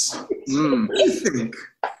minds. What do you think?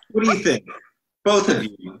 What do you think? Both of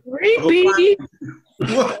you. Creepy.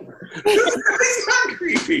 What? It's not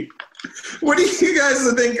creepy. What do you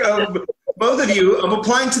guys think of, both of you, of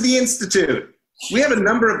applying to the Institute? We have a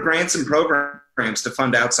number of grants and programs to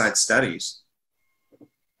fund outside studies.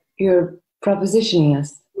 You're propositioning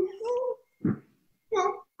us.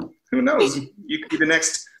 Well, who knows? You could be the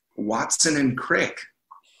next Watson and Crick.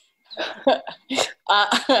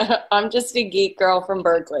 I'm just a geek girl from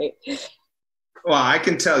Berkeley. Well, I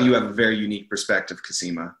can tell you have a very unique perspective,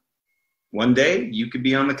 Cassima. One day, you could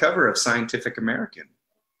be on the cover of Scientific American.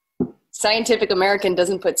 Scientific American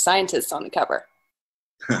doesn't put scientists on the cover.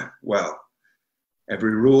 Well,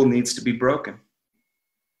 every rule needs to be broken.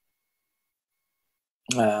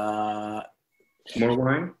 More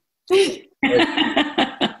wine?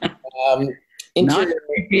 Not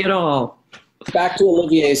creepy at all. Back to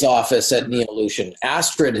Olivier's office at Neolution.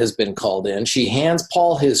 Astrid has been called in. She hands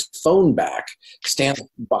Paul his phone back, stands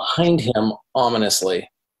behind him ominously.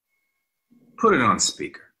 Put it on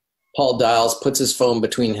speaker. Paul dials, puts his phone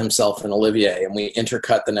between himself and Olivier, and we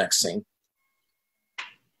intercut the next scene.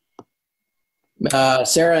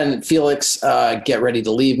 Sarah and Felix get ready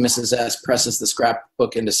to leave. Mrs. S presses the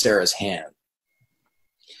scrapbook into Sarah's hand.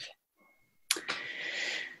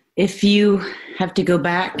 If you have to go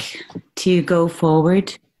back to go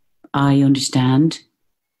forward, I understand.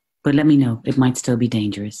 But let me know. It might still be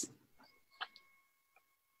dangerous.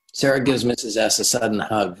 Sarah gives Mrs. S a sudden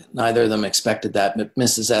hug. Neither of them expected that, but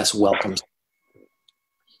Mrs. S welcomes.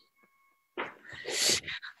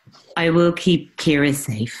 I will keep Kira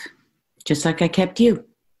safe, just like I kept you.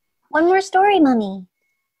 One more story, Mummy.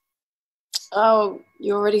 Oh,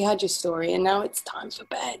 you already had your story, and now it's time for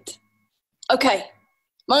bed. Okay,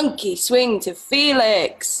 monkey swing to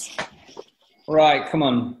Felix. Right, come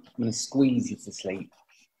on. I'm going to squeeze you to sleep.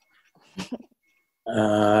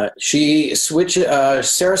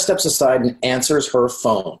 Sarah steps aside and answers her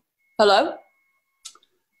phone. Hello?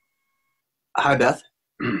 Hi, Beth.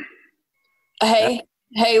 Hey,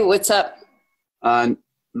 what's up? Not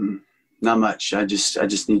much. I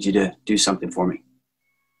just need you to do something for me.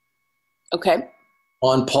 Okay.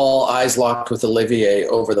 On Paul, eyes locked with Olivier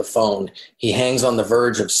over the phone. He hangs on the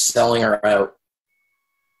verge of selling her out.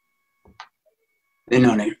 They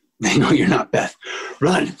know you're not Beth.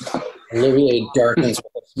 Run. Olivier darkens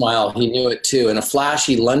with a smile. He knew it too. In a flash,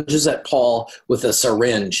 he lunges at Paul with a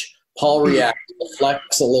syringe. Paul reacts,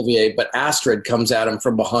 deflects Olivier, but Astrid comes at him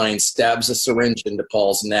from behind, stabs a syringe into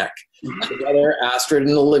Paul's neck. Together, Astrid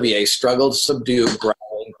and Olivier struggle to subdue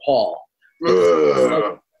growling Paul.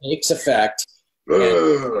 Makes effect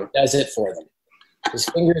and does it for them. His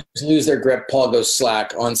fingers lose their grip. Paul goes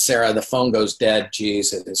slack. On Sarah, the phone goes dead.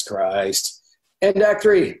 Jesus Christ. And Act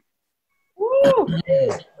 3. Woo!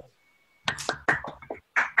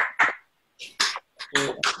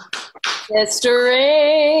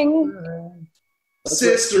 Sistering.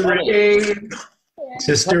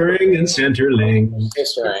 Sistering and CenterLink.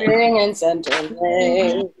 Sistering and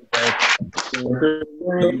CenterLink.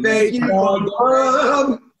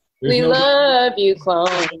 We love you,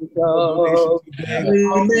 Clone Pro. We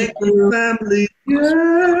make the family.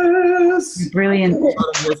 Yes. Brilliant.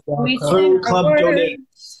 Club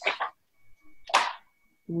donates.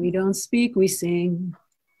 We don't speak, we sing.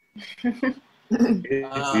 It's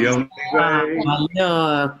the only way.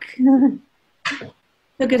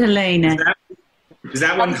 Look at Helena. Is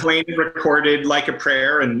that when Helena recorded Like a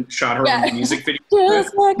Prayer and shot her own music video?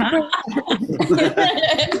 Just like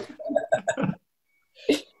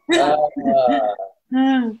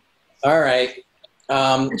all right.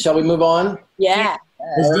 Shall we move on? Yeah.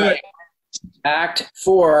 All right. Act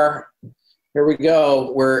 4. Here we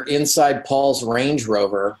go. We're inside Paul's Range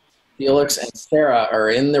Rover. Felix and Sarah are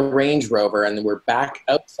in the Range Rover, and we're back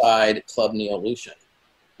outside Club Neolution.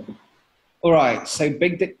 All right, so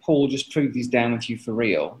Big Dick Paul just proved he's down with you for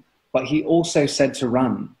real, but he also said to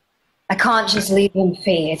run. I can't just leave him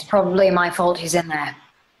be. It's probably my fault he's in there.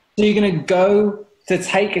 So you're going to go to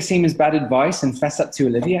take Asima's bad advice and fess up to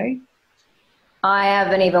Olivier? I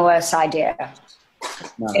have an even worse idea.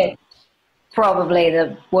 No. It's probably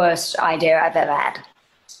the worst idea I've ever had.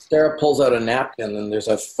 Sarah pulls out a napkin, and there's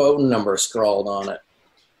a phone number scrawled on it.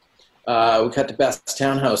 We cut to Beth's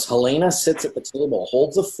townhouse. Helena sits at the table,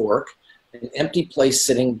 holds a fork, an empty place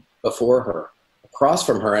sitting before her. Across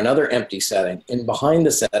from her, another empty setting. And behind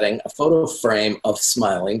the setting, a photo frame of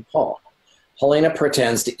smiling Paul. Helena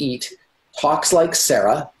pretends to eat, talks like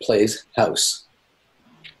Sarah, plays house.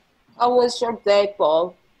 How was your day,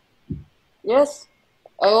 Paul? Yes,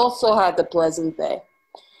 I also had a pleasant day.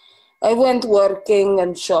 I went working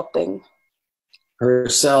and shopping. Her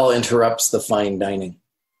cell interrupts the fine dining.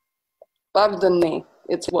 Pardon me,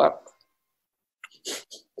 it's work.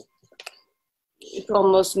 It's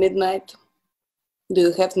almost midnight. Do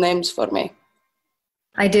you have names for me?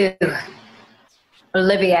 I do.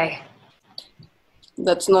 Olivier.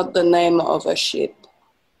 That's not the name of a sheep.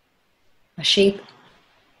 A sheep?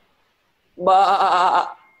 Bah.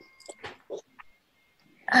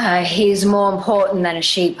 He's more important than a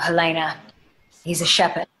sheep, Helena. He's a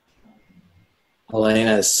shepherd.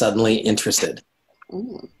 Helena is suddenly interested.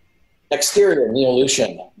 Exterior,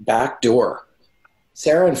 Neolution, back door.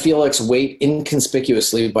 Sarah and Felix wait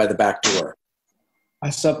inconspicuously by the back door. I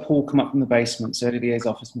saw Paul come up from the basement, so Olivier's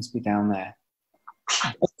office must be down there.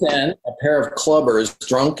 Then a pair of clubbers,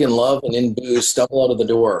 drunk in love and in booze, stumble out of the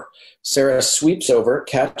door. Sarah sweeps over,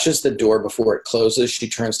 catches the door before it closes. She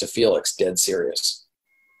turns to Felix, dead serious.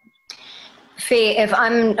 Fee, if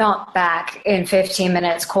I'm not back in 15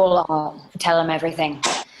 minutes, call home, tell him everything.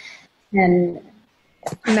 And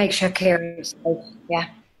make sure Kerry's safe, yeah?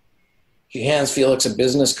 She hands Felix a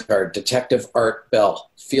business card, Detective Art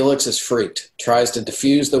Bell. Felix is freaked, tries to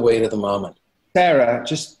diffuse the weight of the moment. Sarah,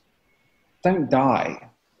 just don't die,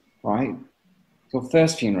 right? Your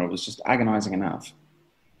first funeral was just agonizing enough.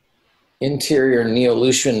 Interior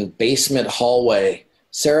Neolution basement hallway.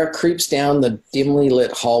 Sarah creeps down the dimly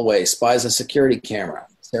lit hallway, spies a security camera.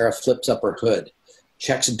 Sarah flips up her hood,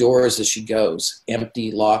 checks doors as she goes.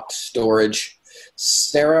 Empty, locked, storage.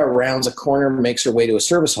 Sarah rounds a corner, makes her way to a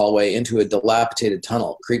service hallway into a dilapidated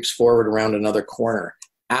tunnel, creeps forward around another corner.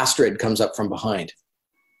 Astrid comes up from behind.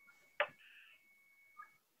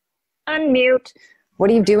 Unmute. What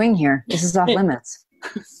are you doing here? This is off limits.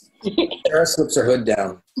 Sarah slips her hood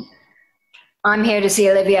down. I'm here to see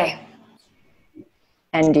Olivier.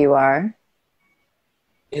 And you are?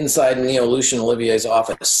 Inside Neolution Olivier's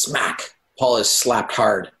office, smack! Paul is slapped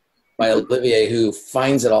hard by Olivier, who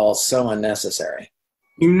finds it all so unnecessary.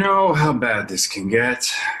 You know how bad this can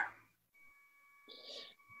get.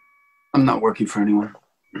 I'm not working for anyone.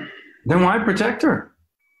 Then why protect her?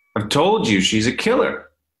 I've told you she's a killer.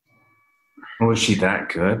 Was she that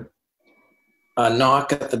good? A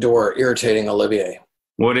knock at the door, irritating Olivier.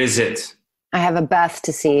 What is it? I have a Beth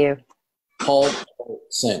to see you. Paul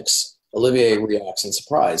sinks. Olivier reacts in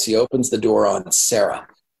surprise. He opens the door on Sarah.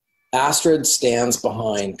 Astrid stands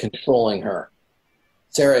behind, controlling her.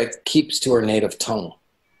 Sarah keeps to her native tongue.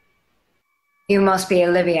 You must be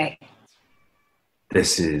Olivier.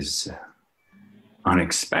 This is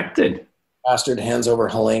unexpected. Astrid hands over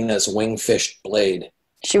Helena's wing-fished blade.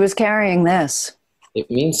 She was carrying this. It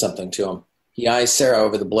means something to him. He eyes Sarah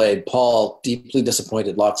over the blade. Paul, deeply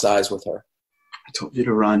disappointed, locks eyes with her. I told you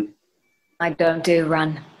to run. I don't do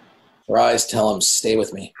run. Her eyes tell him, stay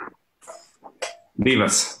with me. Leave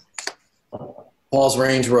us. Paul's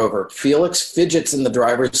Range Rover. Felix fidgets in the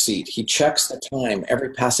driver's seat. He checks the time,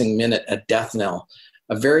 every passing minute a death knell.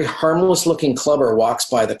 A very harmless-looking clubber walks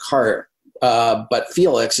by the car, but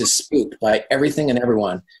Felix is spooked by everything and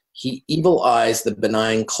everyone. He evil eyes the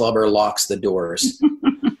benign clubber, locks the doors.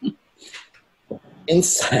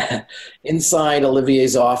 Inside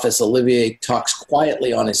Olivier's office, Olivier talks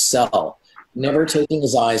quietly on his cell, never taking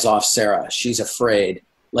his eyes off Sarah. She's afraid,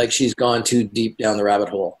 like she's gone too deep down the rabbit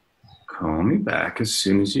hole. Call me back as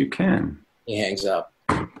soon as you can. He hangs up.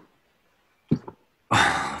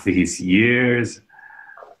 Oh, these years.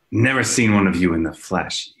 Never seen one of you in the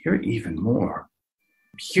flesh. You're even more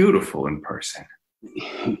beautiful in person.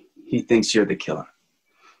 He thinks you're the killer.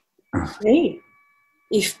 Me?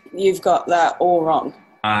 You've got that all wrong.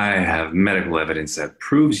 I have medical evidence that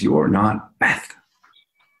proves you're not Beth.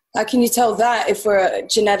 How can you tell that if we're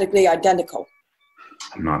genetically identical?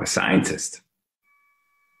 I'm not a scientist.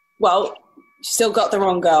 Well, you still got the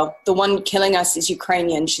wrong girl. The one killing us is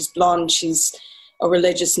Ukrainian. She's blonde. She's a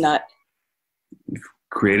religious nut. You've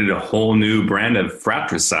created a whole new brand of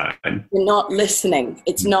fratricide. You're not listening.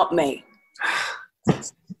 It's not me.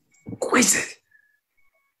 Who is it?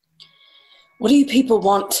 What do you people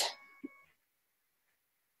want?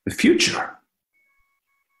 The future.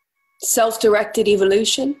 Self-directed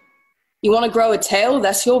evolution? You want to grow a tail?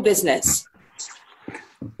 That's your business.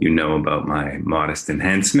 You know about my modest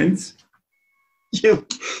enhancements? You've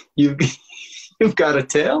got a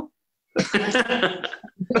tail? The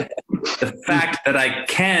fact that I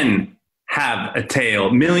can have a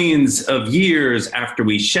tail millions of years after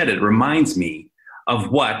we shed it reminds me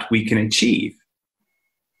of what we can achieve.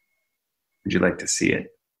 Would you like to see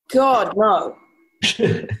it? God, no.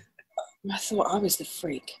 I thought I was the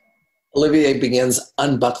freak. Olivier begins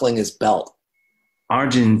unbuckling his belt.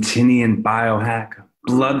 Argentinian biohack,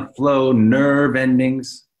 blood flow, nerve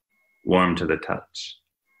endings, warm to the touch.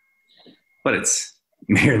 But it's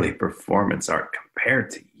merely performance art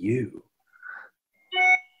compared to you.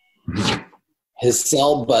 His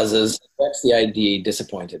cell buzzes, checks the ID,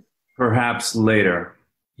 disappointed. Perhaps later.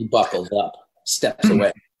 He buckles up, steps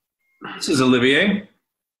away. This is Olivier.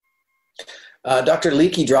 Dr.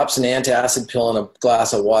 Leakey drops an antacid pill in a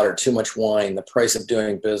glass of water. Too much wine. The price of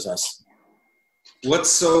doing business. What's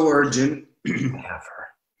so urgent? Have her.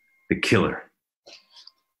 The killer.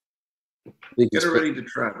 Get her ready to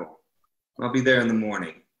travel. I'll be there in the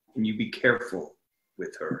morning. And you be careful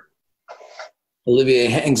with her. Olivier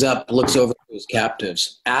hangs up, looks over to his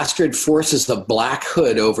captives. Astrid forces the black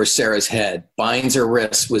hood over Sarah's head, binds her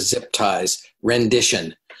wrists with zip ties.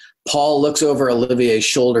 Rendition. Paul looks over Olivier's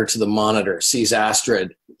shoulder to the monitor, sees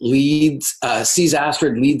Astrid leads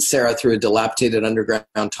Sarah through a dilapidated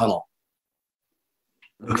underground tunnel.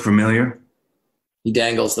 Look familiar? He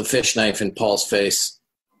dangles the fish knife in Paul's face.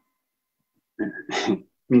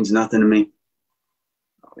 Means nothing to me.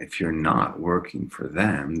 If you're not working for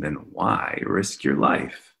them, then why risk your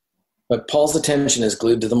life? But Paul's attention is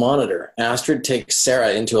glued to the monitor. Astrid takes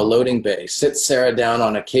Sarah into a loading bay, sits Sarah down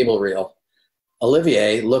on a cable reel.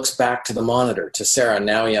 Olivier looks back to the monitor, to Sarah.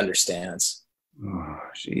 Now he understands. Oh,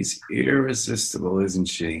 she's irresistible, isn't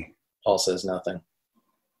she? Paul says nothing.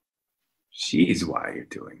 She's why you're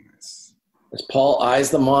doing this. As Paul eyes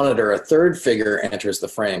the monitor, a third figure enters the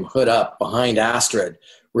frame, hood up, behind Astrid,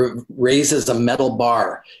 raises a metal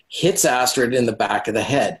bar, hits Astrid in the back of the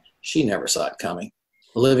head. She never saw it coming.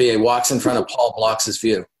 Olivier walks in front of Paul, blocks his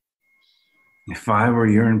view. If I were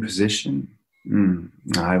your position,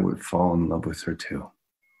 I would fall in love with her too.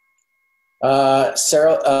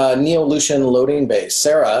 Sarah, Neo-Lucian loading bay.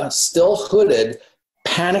 Sarah, still hooded,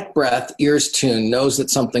 panic breath, ears tuned, knows that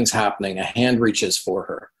something's happening. A hand reaches for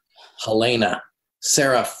her. Helena.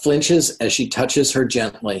 Sarah flinches as she touches her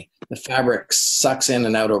gently. The fabric sucks in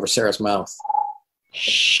and out over Sarah's mouth.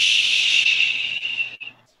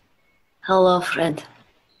 Hello, friend.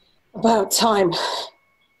 About time.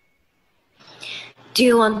 Do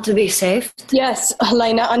you want to be safe? Yes,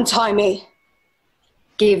 Helena, untie me.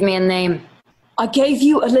 Give me a name. I gave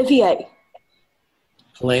you Olivier.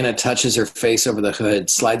 Helena touches her face over the hood,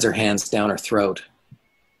 slides her hands down her throat.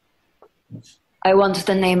 I want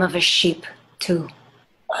the name of a sheep, too.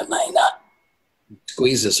 Helena.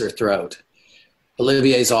 Squeezes her throat.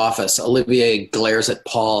 Olivier's office. Olivier glares at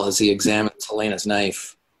Paul as he examines Helena's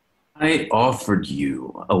knife. I offered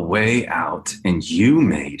you a way out, and you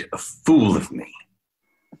made a fool of me.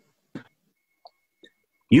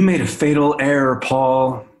 You made a fatal error,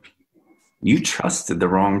 Paul. You trusted the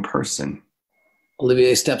wrong person.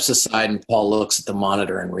 Olivier steps aside and Paul looks at the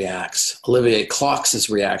monitor and reacts. Olivier clocks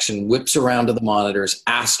his reaction, whips around to the monitors.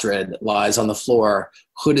 Astrid lies on the floor,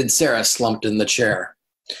 hooded Sarah slumped in the chair.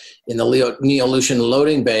 In the Neo-Lucian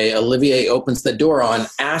loading bay, Olivier opens the door on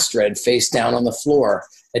Astrid, face down on the floor,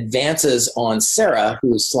 advances on Sarah,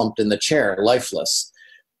 who is slumped in the chair, lifeless.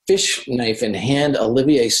 Fish knife in hand,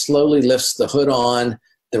 Olivier slowly lifts the hood on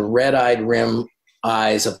the red-eyed rim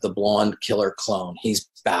eyes of the blonde killer clone. He's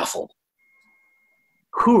baffled.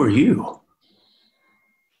 Who are you?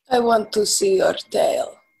 I want to see your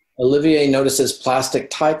tail. Olivier notices plastic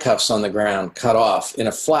tie cuffs on the ground, cut off. In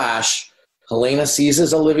a flash, Helena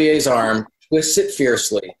seizes Olivier's arm, twists it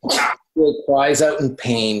fiercely. He cries out in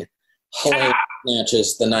pain. Helena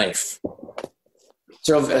snatches the knife.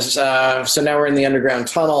 So now we're in the underground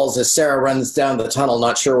tunnels as Sarah runs down the tunnel,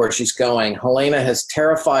 not sure where she's going. Helena has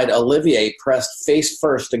terrified Olivier pressed face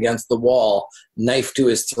first against the wall, knife to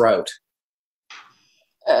his throat.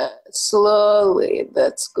 Slowly.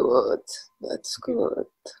 That's good. That's good.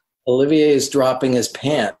 Olivier is dropping his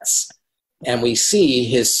pants, and we see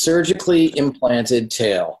his surgically implanted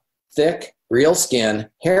tail. Thick, real skin,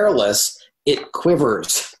 hairless, it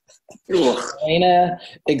quivers. Helena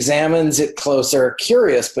examines it closer,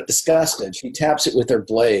 curious but disgusted. She taps it with her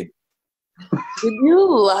blade. Did you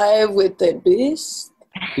lie with the beast?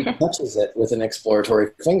 She touches it with an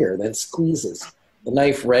exploratory finger, then squeezes, the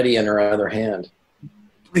knife ready in her other hand.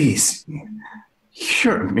 Please,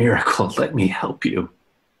 you're a miracle. Let me help you.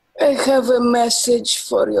 I have a message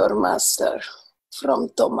for your master from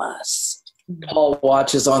Thomas. Paul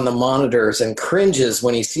watches on the monitors and cringes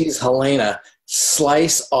when he sees Helena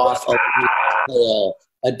slice off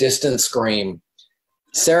a distant scream.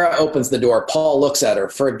 Sarah opens the door. Paul looks at her.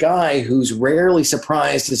 For a guy who's rarely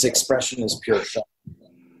surprised, his expression is pure shock.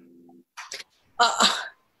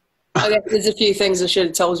 Okay, there's a few things I should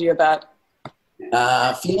have told you about.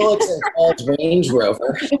 Felix and Paul's Range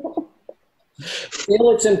Rover.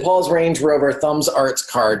 Felix and Paul's Range Rover thumbs Art's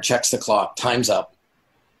card, checks the clock. Time's up.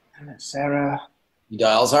 Sarah. He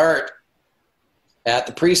dials Art. At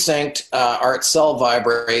the precinct, Art's cell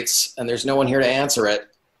vibrates, and there's no one here to answer it.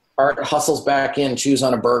 Art hustles back in, chews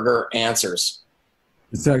on a burger, answers.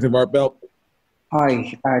 Detective Art Belt.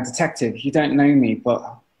 Hi, Detective. You don't know me,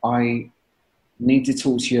 but I need to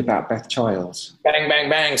talk to you about Beth Childs. Bang,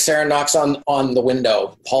 bang, bang. Sarah knocks on the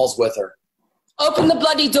window. Paul's with her. Open the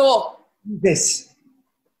bloody door. This.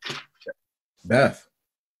 Beth.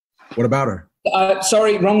 What about her?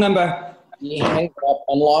 Sorry, wrong number. He hangs up,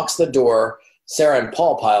 unlocks the door. Sarah and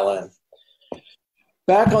Paul pile in.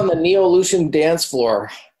 Back on the Neo-Lucian dance floor,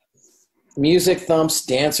 music thumps,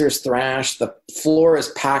 dancers thrash. The floor is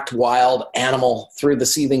packed wild animal. Through the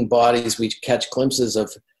seething bodies, we catch glimpses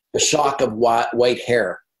of the shock of white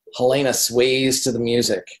hair. Helena sways to the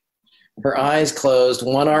music. Her eyes closed,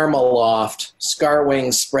 one arm aloft, scar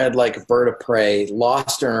wings spread like a bird of prey,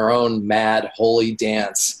 lost in her own mad, holy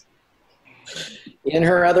dance. In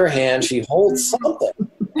her other hand, she holds something.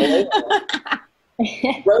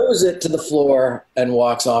 Throws it to the floor and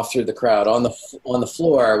walks off through the crowd. On the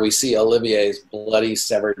floor, we see Olivier's bloody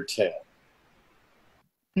severed tail.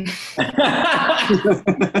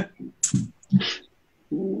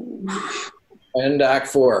 And Act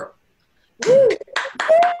 4.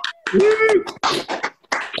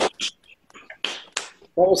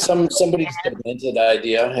 That was somebody's invented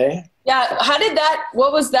idea, hey? Yeah,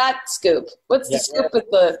 what was that scoop? What's the scoop with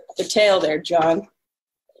the tail there, John?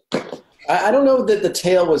 I don't know that the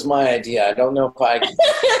tail was my idea. I don't know if I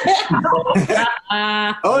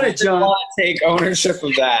Own it, John. Take ownership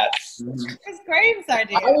of that. It's Graeme's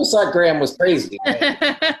idea. I always thought Graeme was crazy.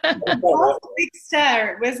 Paul's big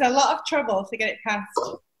stare was a lot of trouble to get it past.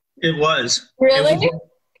 It was. Really?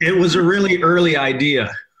 It was a really early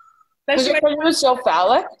idea. Was it because it was so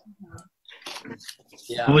phallic?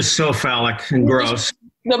 Yeah. It was so phallic and gross.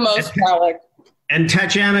 The most phallic. And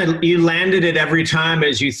Tatiana, you landed it every time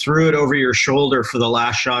as you threw it over your shoulder for the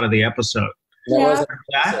last shot of the episode. Yeah.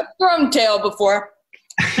 Thrown tail before.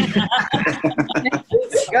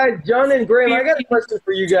 Guys, John and Graeme, I got a question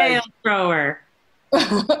for you guys. Tail thrower.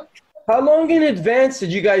 How long in advance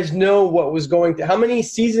did you guys know what was going to? How many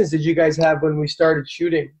seasons did you guys have when we started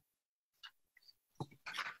shooting?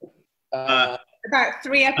 About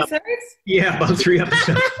 3 episodes? Yeah, about 3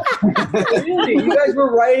 episodes. Really? You guys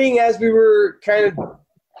were writing as we were kind of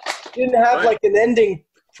didn't have like an ending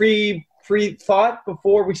pre-thought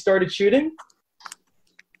before we started shooting?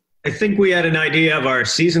 I think we had an idea of our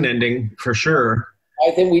season ending for sure.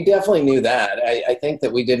 I think we definitely knew that. I think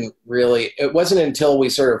that we didn't really, it wasn't until we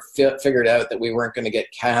sort of figured out that we weren't going to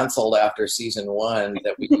get canceled after season 1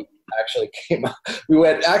 that we actually came up. We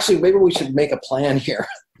went, actually, maybe we should make a plan here.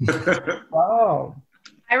 Wow.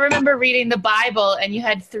 I remember reading the Bible and you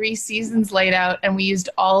had 3 seasons laid out and we used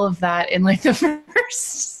all of that in like the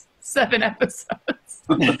first 7 episodes.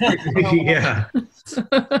 Yeah.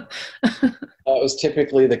 That was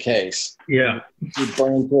typically the case. Yeah. We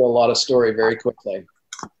burned through a lot of story very quickly.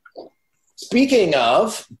 Speaking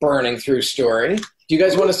of burning through story, do you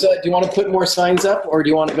guys want to do you want to put more signs up or do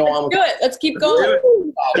you want to go on with Do it. Let's keep going.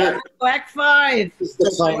 Black 5. This is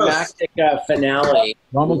the climactic finale.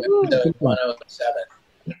 107.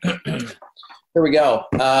 Here we go.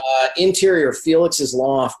 Interior, Felix's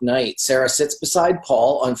loft, night. Sarah sits beside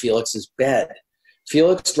Paul on Felix's bed.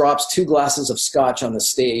 Felix drops 2 glasses of scotch on the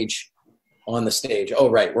stage. On the stage. Oh,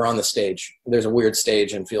 right. We're on the stage. There's a weird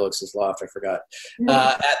stage in Felix's loft. I forgot.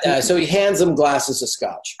 So he hands them glasses of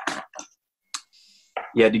scotch.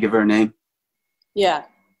 You had to give her a name? Yeah,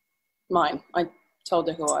 mine. I told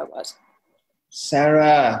her who I was.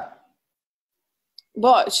 Sarah.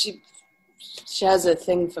 But she has a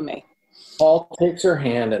thing for me. Paul takes her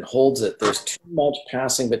hand and holds it. There's too much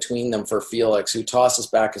passing between them for Felix, who tosses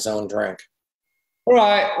back his own drink. All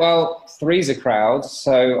right, well, three's a crowd,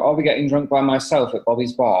 so I'll be getting drunk by myself at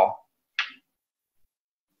Bobby's bar.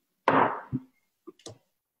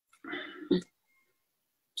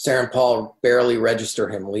 Sarah and Paul barely register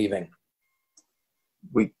him leaving.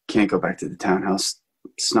 We can't go back to the townhouse.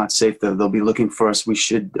 It's not safe, though. They'll be looking for us. We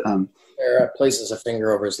should... Sarah places a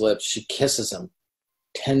finger over his lips. She kisses him.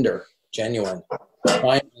 Tender, genuine.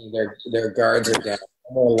 Finally, their guards are down.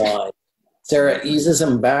 More line. Sarah eases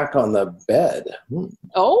him back on the bed.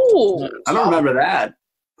 Oh. I don't remember that.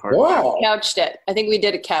 Wow. Couched it. I think we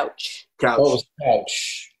did a couch. Oh, it was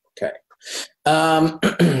couch. Okay.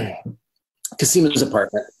 Casima's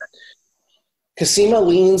apartment. Casima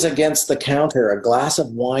leans against the counter, a glass of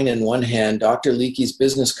wine in one hand, Dr. Leakey's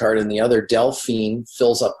business card in the other. Delphine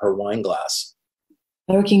fills up her wine glass.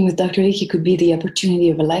 Working with Dr. Leakey could be the opportunity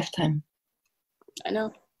of a lifetime. I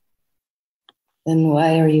know. Then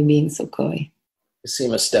why are you being so coy?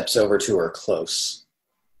 Casima steps over to her close.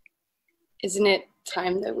 Isn't it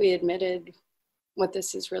time that we admitted what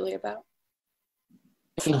this is really about?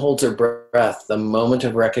 Delphine holds her breath. The moment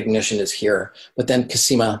of recognition is here, but then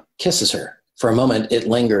Casima kisses her. For a moment, it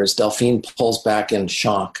lingers. Delphine pulls back in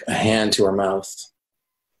shock, a hand to her mouth.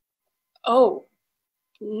 Oh,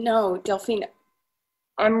 no, Delphine,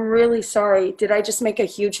 I'm really sorry. Did I just make a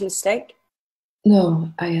huge mistake?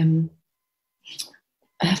 No, I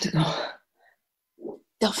have to go.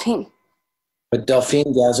 Delphine. But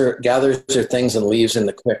Delphine gathers her things and leaves in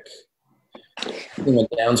the quick. Casima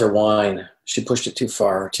downs her wine. She pushed it too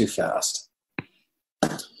far, too fast.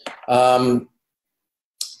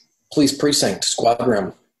 Police precinct, squad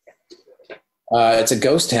room. It's a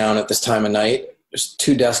ghost town at this time of night. There's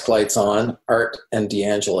 2 desk lights on, Art and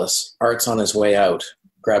DeAngelis. Art's on his way out,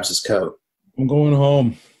 grabs his coat. I'm going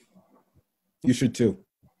home. You should too.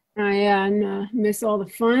 I miss all the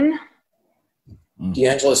fun.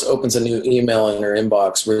 DeAngelis opens a new email in her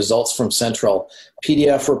inbox. Results from Central.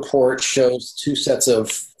 PDF report shows 2 sets of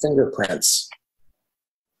fingerprints.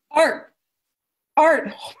 Art,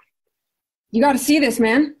 you got to see this,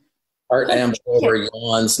 man. Art amps over,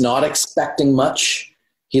 yawns, not expecting much.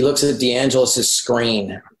 He looks at DeAngelis'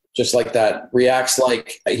 screen, just like that, reacts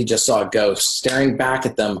like he just saw a ghost. Staring back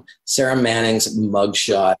at them, Sarah Manning's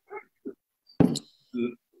mugshot.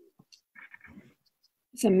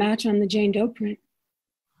 It's a match on the Jane Doe print.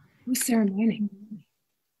 Who's Sarah Manning?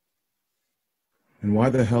 And why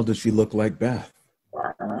the hell does she look like Beth?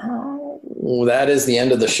 Well, that is the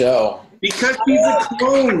end of the show. Because he's a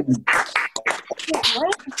clone.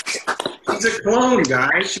 He's a clone,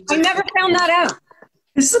 guys. I never found that out.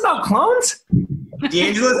 This is about clones?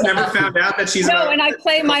 DeAngelis never found out that she's No, and I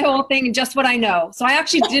play my whole thing in just what I know. So I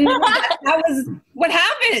actually didn't know that was what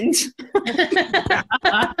happened.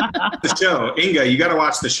 The show. Inga, you got to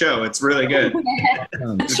watch the show. It's really good.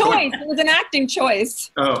 Choice. It was an acting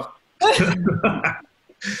choice. Oh. I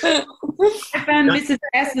found Mrs.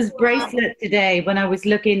 S's bracelet today when I was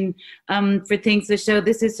looking for things to show.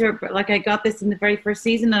 This is her, like I got this in the very first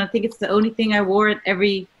season, and I think it's the only thing I wore it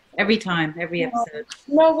every time, every episode.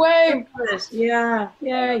 No way. Yeah.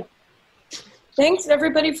 Yay. Thanks,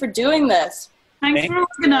 everybody, for doing this. Thanks for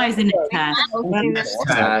organizing it, Pat. Clone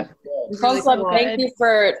Club, thank you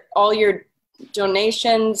for all your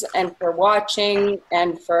donations and for watching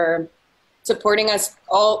and for supporting us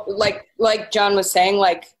all. Like John was saying,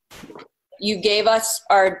 like, you gave us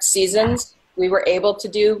our seasons. We were able to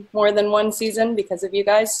do more than one season because of you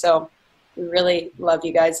guys. So we really love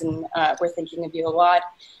you guys, and we're thinking of you a lot.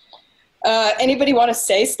 Anybody want to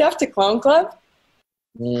say stuff to Clone Club?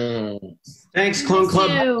 Thanks, Clone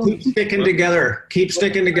Club. Keep sticking together. Keep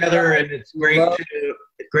sticking together, and it's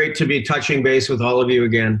great to be touching base with all of you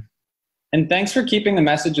again. And thanks for keeping the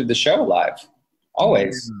message of the show alive,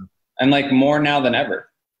 always, and like more now than ever.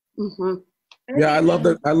 Mm-hmm. Yeah, I love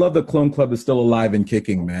the Clone Club is still alive and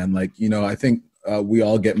kicking, man. Like, you know, I think we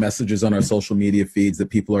all get messages on our social media feeds that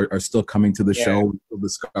people are still coming to the show, still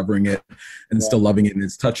discovering it, and still loving it. And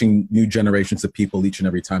it's touching new generations of people each and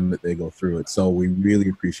every time that they go through it. So we really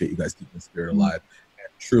appreciate you guys keeping the spirit alive. And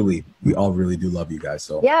truly, we all really do love you guys.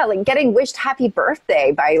 So yeah, like getting wished happy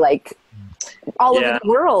birthday by like all over the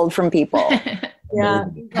world from people. Yeah,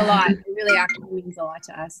 it means a lot. It really actually means a lot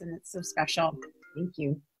to us, and it's so special. Thank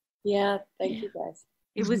you. Yeah, thank you guys.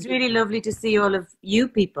 It was really lovely to see all of you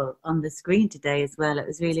people on the screen today as well.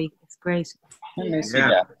 It's great.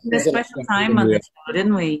 Yeah. A special time on the show,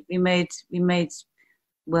 didn't we? We made.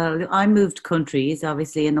 Well, I moved countries,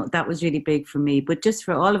 obviously, and that was really big for me. But just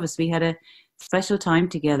for all of us, we had a special time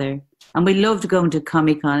together, and we loved going to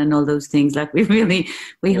Comic-Con and all those things. Like we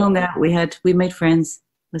hung out. We made friends.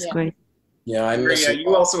 It was great. Yeah,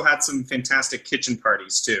 you also had some fantastic kitchen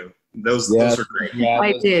parties too. Those were great. Yeah,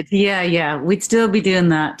 I did. Yeah. We'd still be doing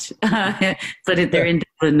that, but they're in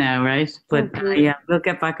Dublin now, right? But yeah, we'll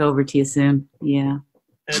get back over to you soon. Yeah.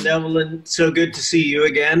 And Evelyne, so good to see you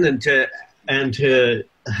again, and to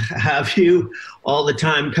have you all the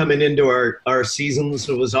time coming into our seasons.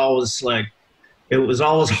 It was always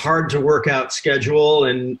hard to work out schedule,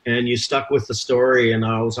 and you stuck with the story, and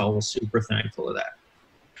I was always super thankful of that.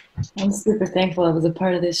 I'm super thankful I was a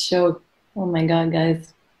part of this show. Oh my God,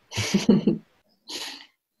 guys.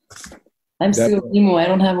 I'm so emo. I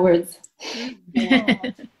don't have words.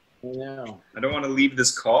 I don't want to leave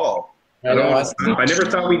this call. I never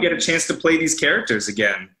thought we'd get a chance to play these characters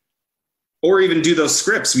again, or even do those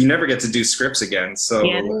scripts. We never get to do scripts again. So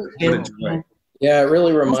yeah, it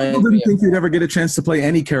really reminds me. I didn't think you'd ever get a chance to play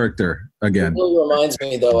any character again. It really reminds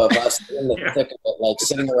me, though, of us in the thick of it, like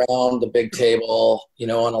sitting around the big table, on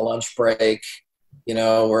a lunch break.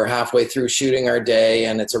 We're halfway through shooting our day,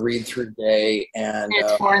 and it's a read-through day, and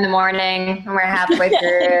it's 4 a.m, and we're halfway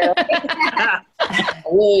through.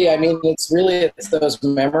 Really, I mean, it's those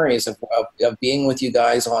memories of being with you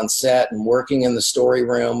guys on set and working in the story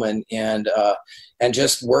room, and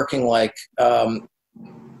just working like.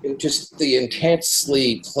 Just the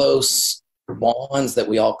intensely close bonds that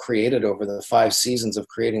we all created over the 5 seasons of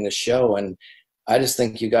creating the show. And I just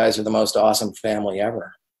think you guys are the most awesome family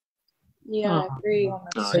ever. Yeah, I agree.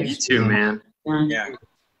 You too, man. Yeah.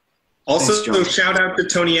 Also, shout out to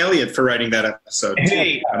Tony Elliott for writing that episode.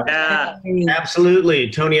 Hey, yeah, absolutely.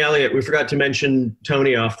 Tony Elliott. We forgot to mention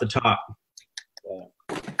Tony off the top.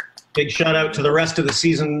 Big shout out to the rest of the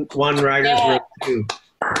season 1 writers too.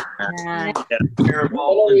 When are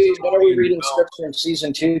we reading scripts from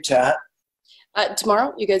season 2, Tat?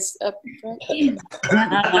 Tomorrow? You guys up? We should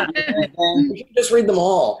just read them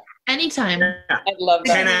all. Anytime. I'd love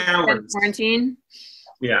that. 10 hours. Quarantine.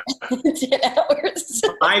 Yeah. 10 hours.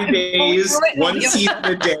 5 days, 1 season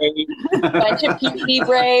a day. Bunch of pee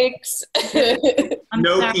breaks.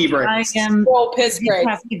 No pee breaks. Piss I breaks.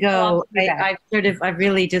 have to go. I've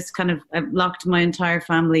really just I've locked my entire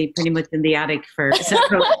family pretty much in the attic for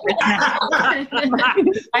several I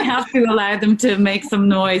have to allow them to make some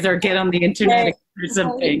noise or get on the internet or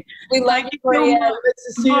something. We like you. Nice to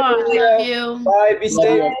see you. Love you. Bye. Be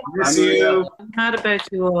safe. See you. How about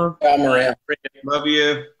you all? Bye, Maria. Love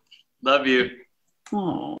you. Love you.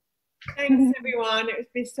 Oh. Thanks, everyone. It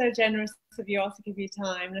would be so generous of you all to give you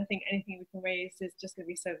time. And I think anything we can raise is just going to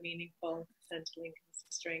be so meaningful to CenterLink and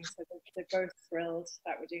Sistering. So they're both thrilled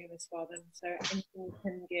that we're doing this for them. So anything we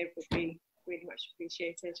can give would be really much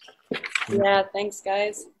appreciated. Yeah, thanks,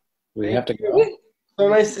 guys. We have to go. So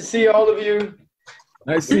nice to see all of you.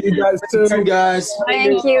 Nice to see you guys too. Thank you, guys.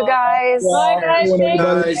 Thank you, guys. Bye, guys.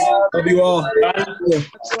 Guys. Love you all. Bye,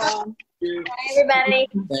 everybody.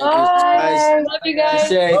 Bye. Love you guys.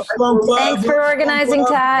 Safe. Thanks for organizing,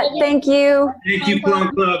 Tat. Thank you. Thank you, Plum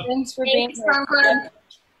Club. Thanks for being Thanks,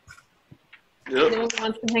 here. No one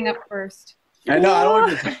wants to hang up first. I know. I don't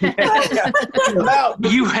want to.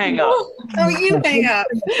 You hang up. Oh, you hang up.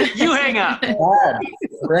 You hang up.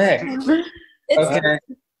 Rick. Okay.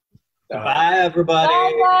 Bye, everybody.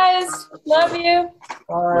 Bye, guys. Love you.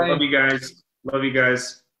 Love you guys. Love you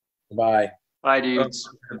guys. Bye. Bye, dudes.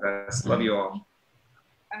 The best. Love you all.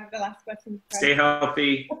 I have the last question. Stay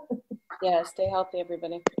healthy. Yeah, stay healthy,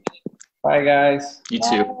 everybody. Bye, guys. You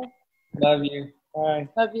too. Bye. Love you. Bye.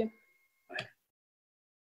 Love you.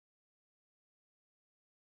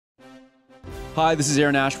 Hi, this is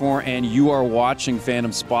Aaron Ashmore, and you are watching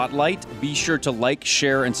Fandom Spotlight. Be sure to like,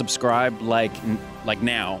 share, and subscribe like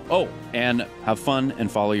now. Oh, and have fun and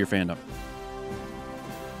follow your fandom.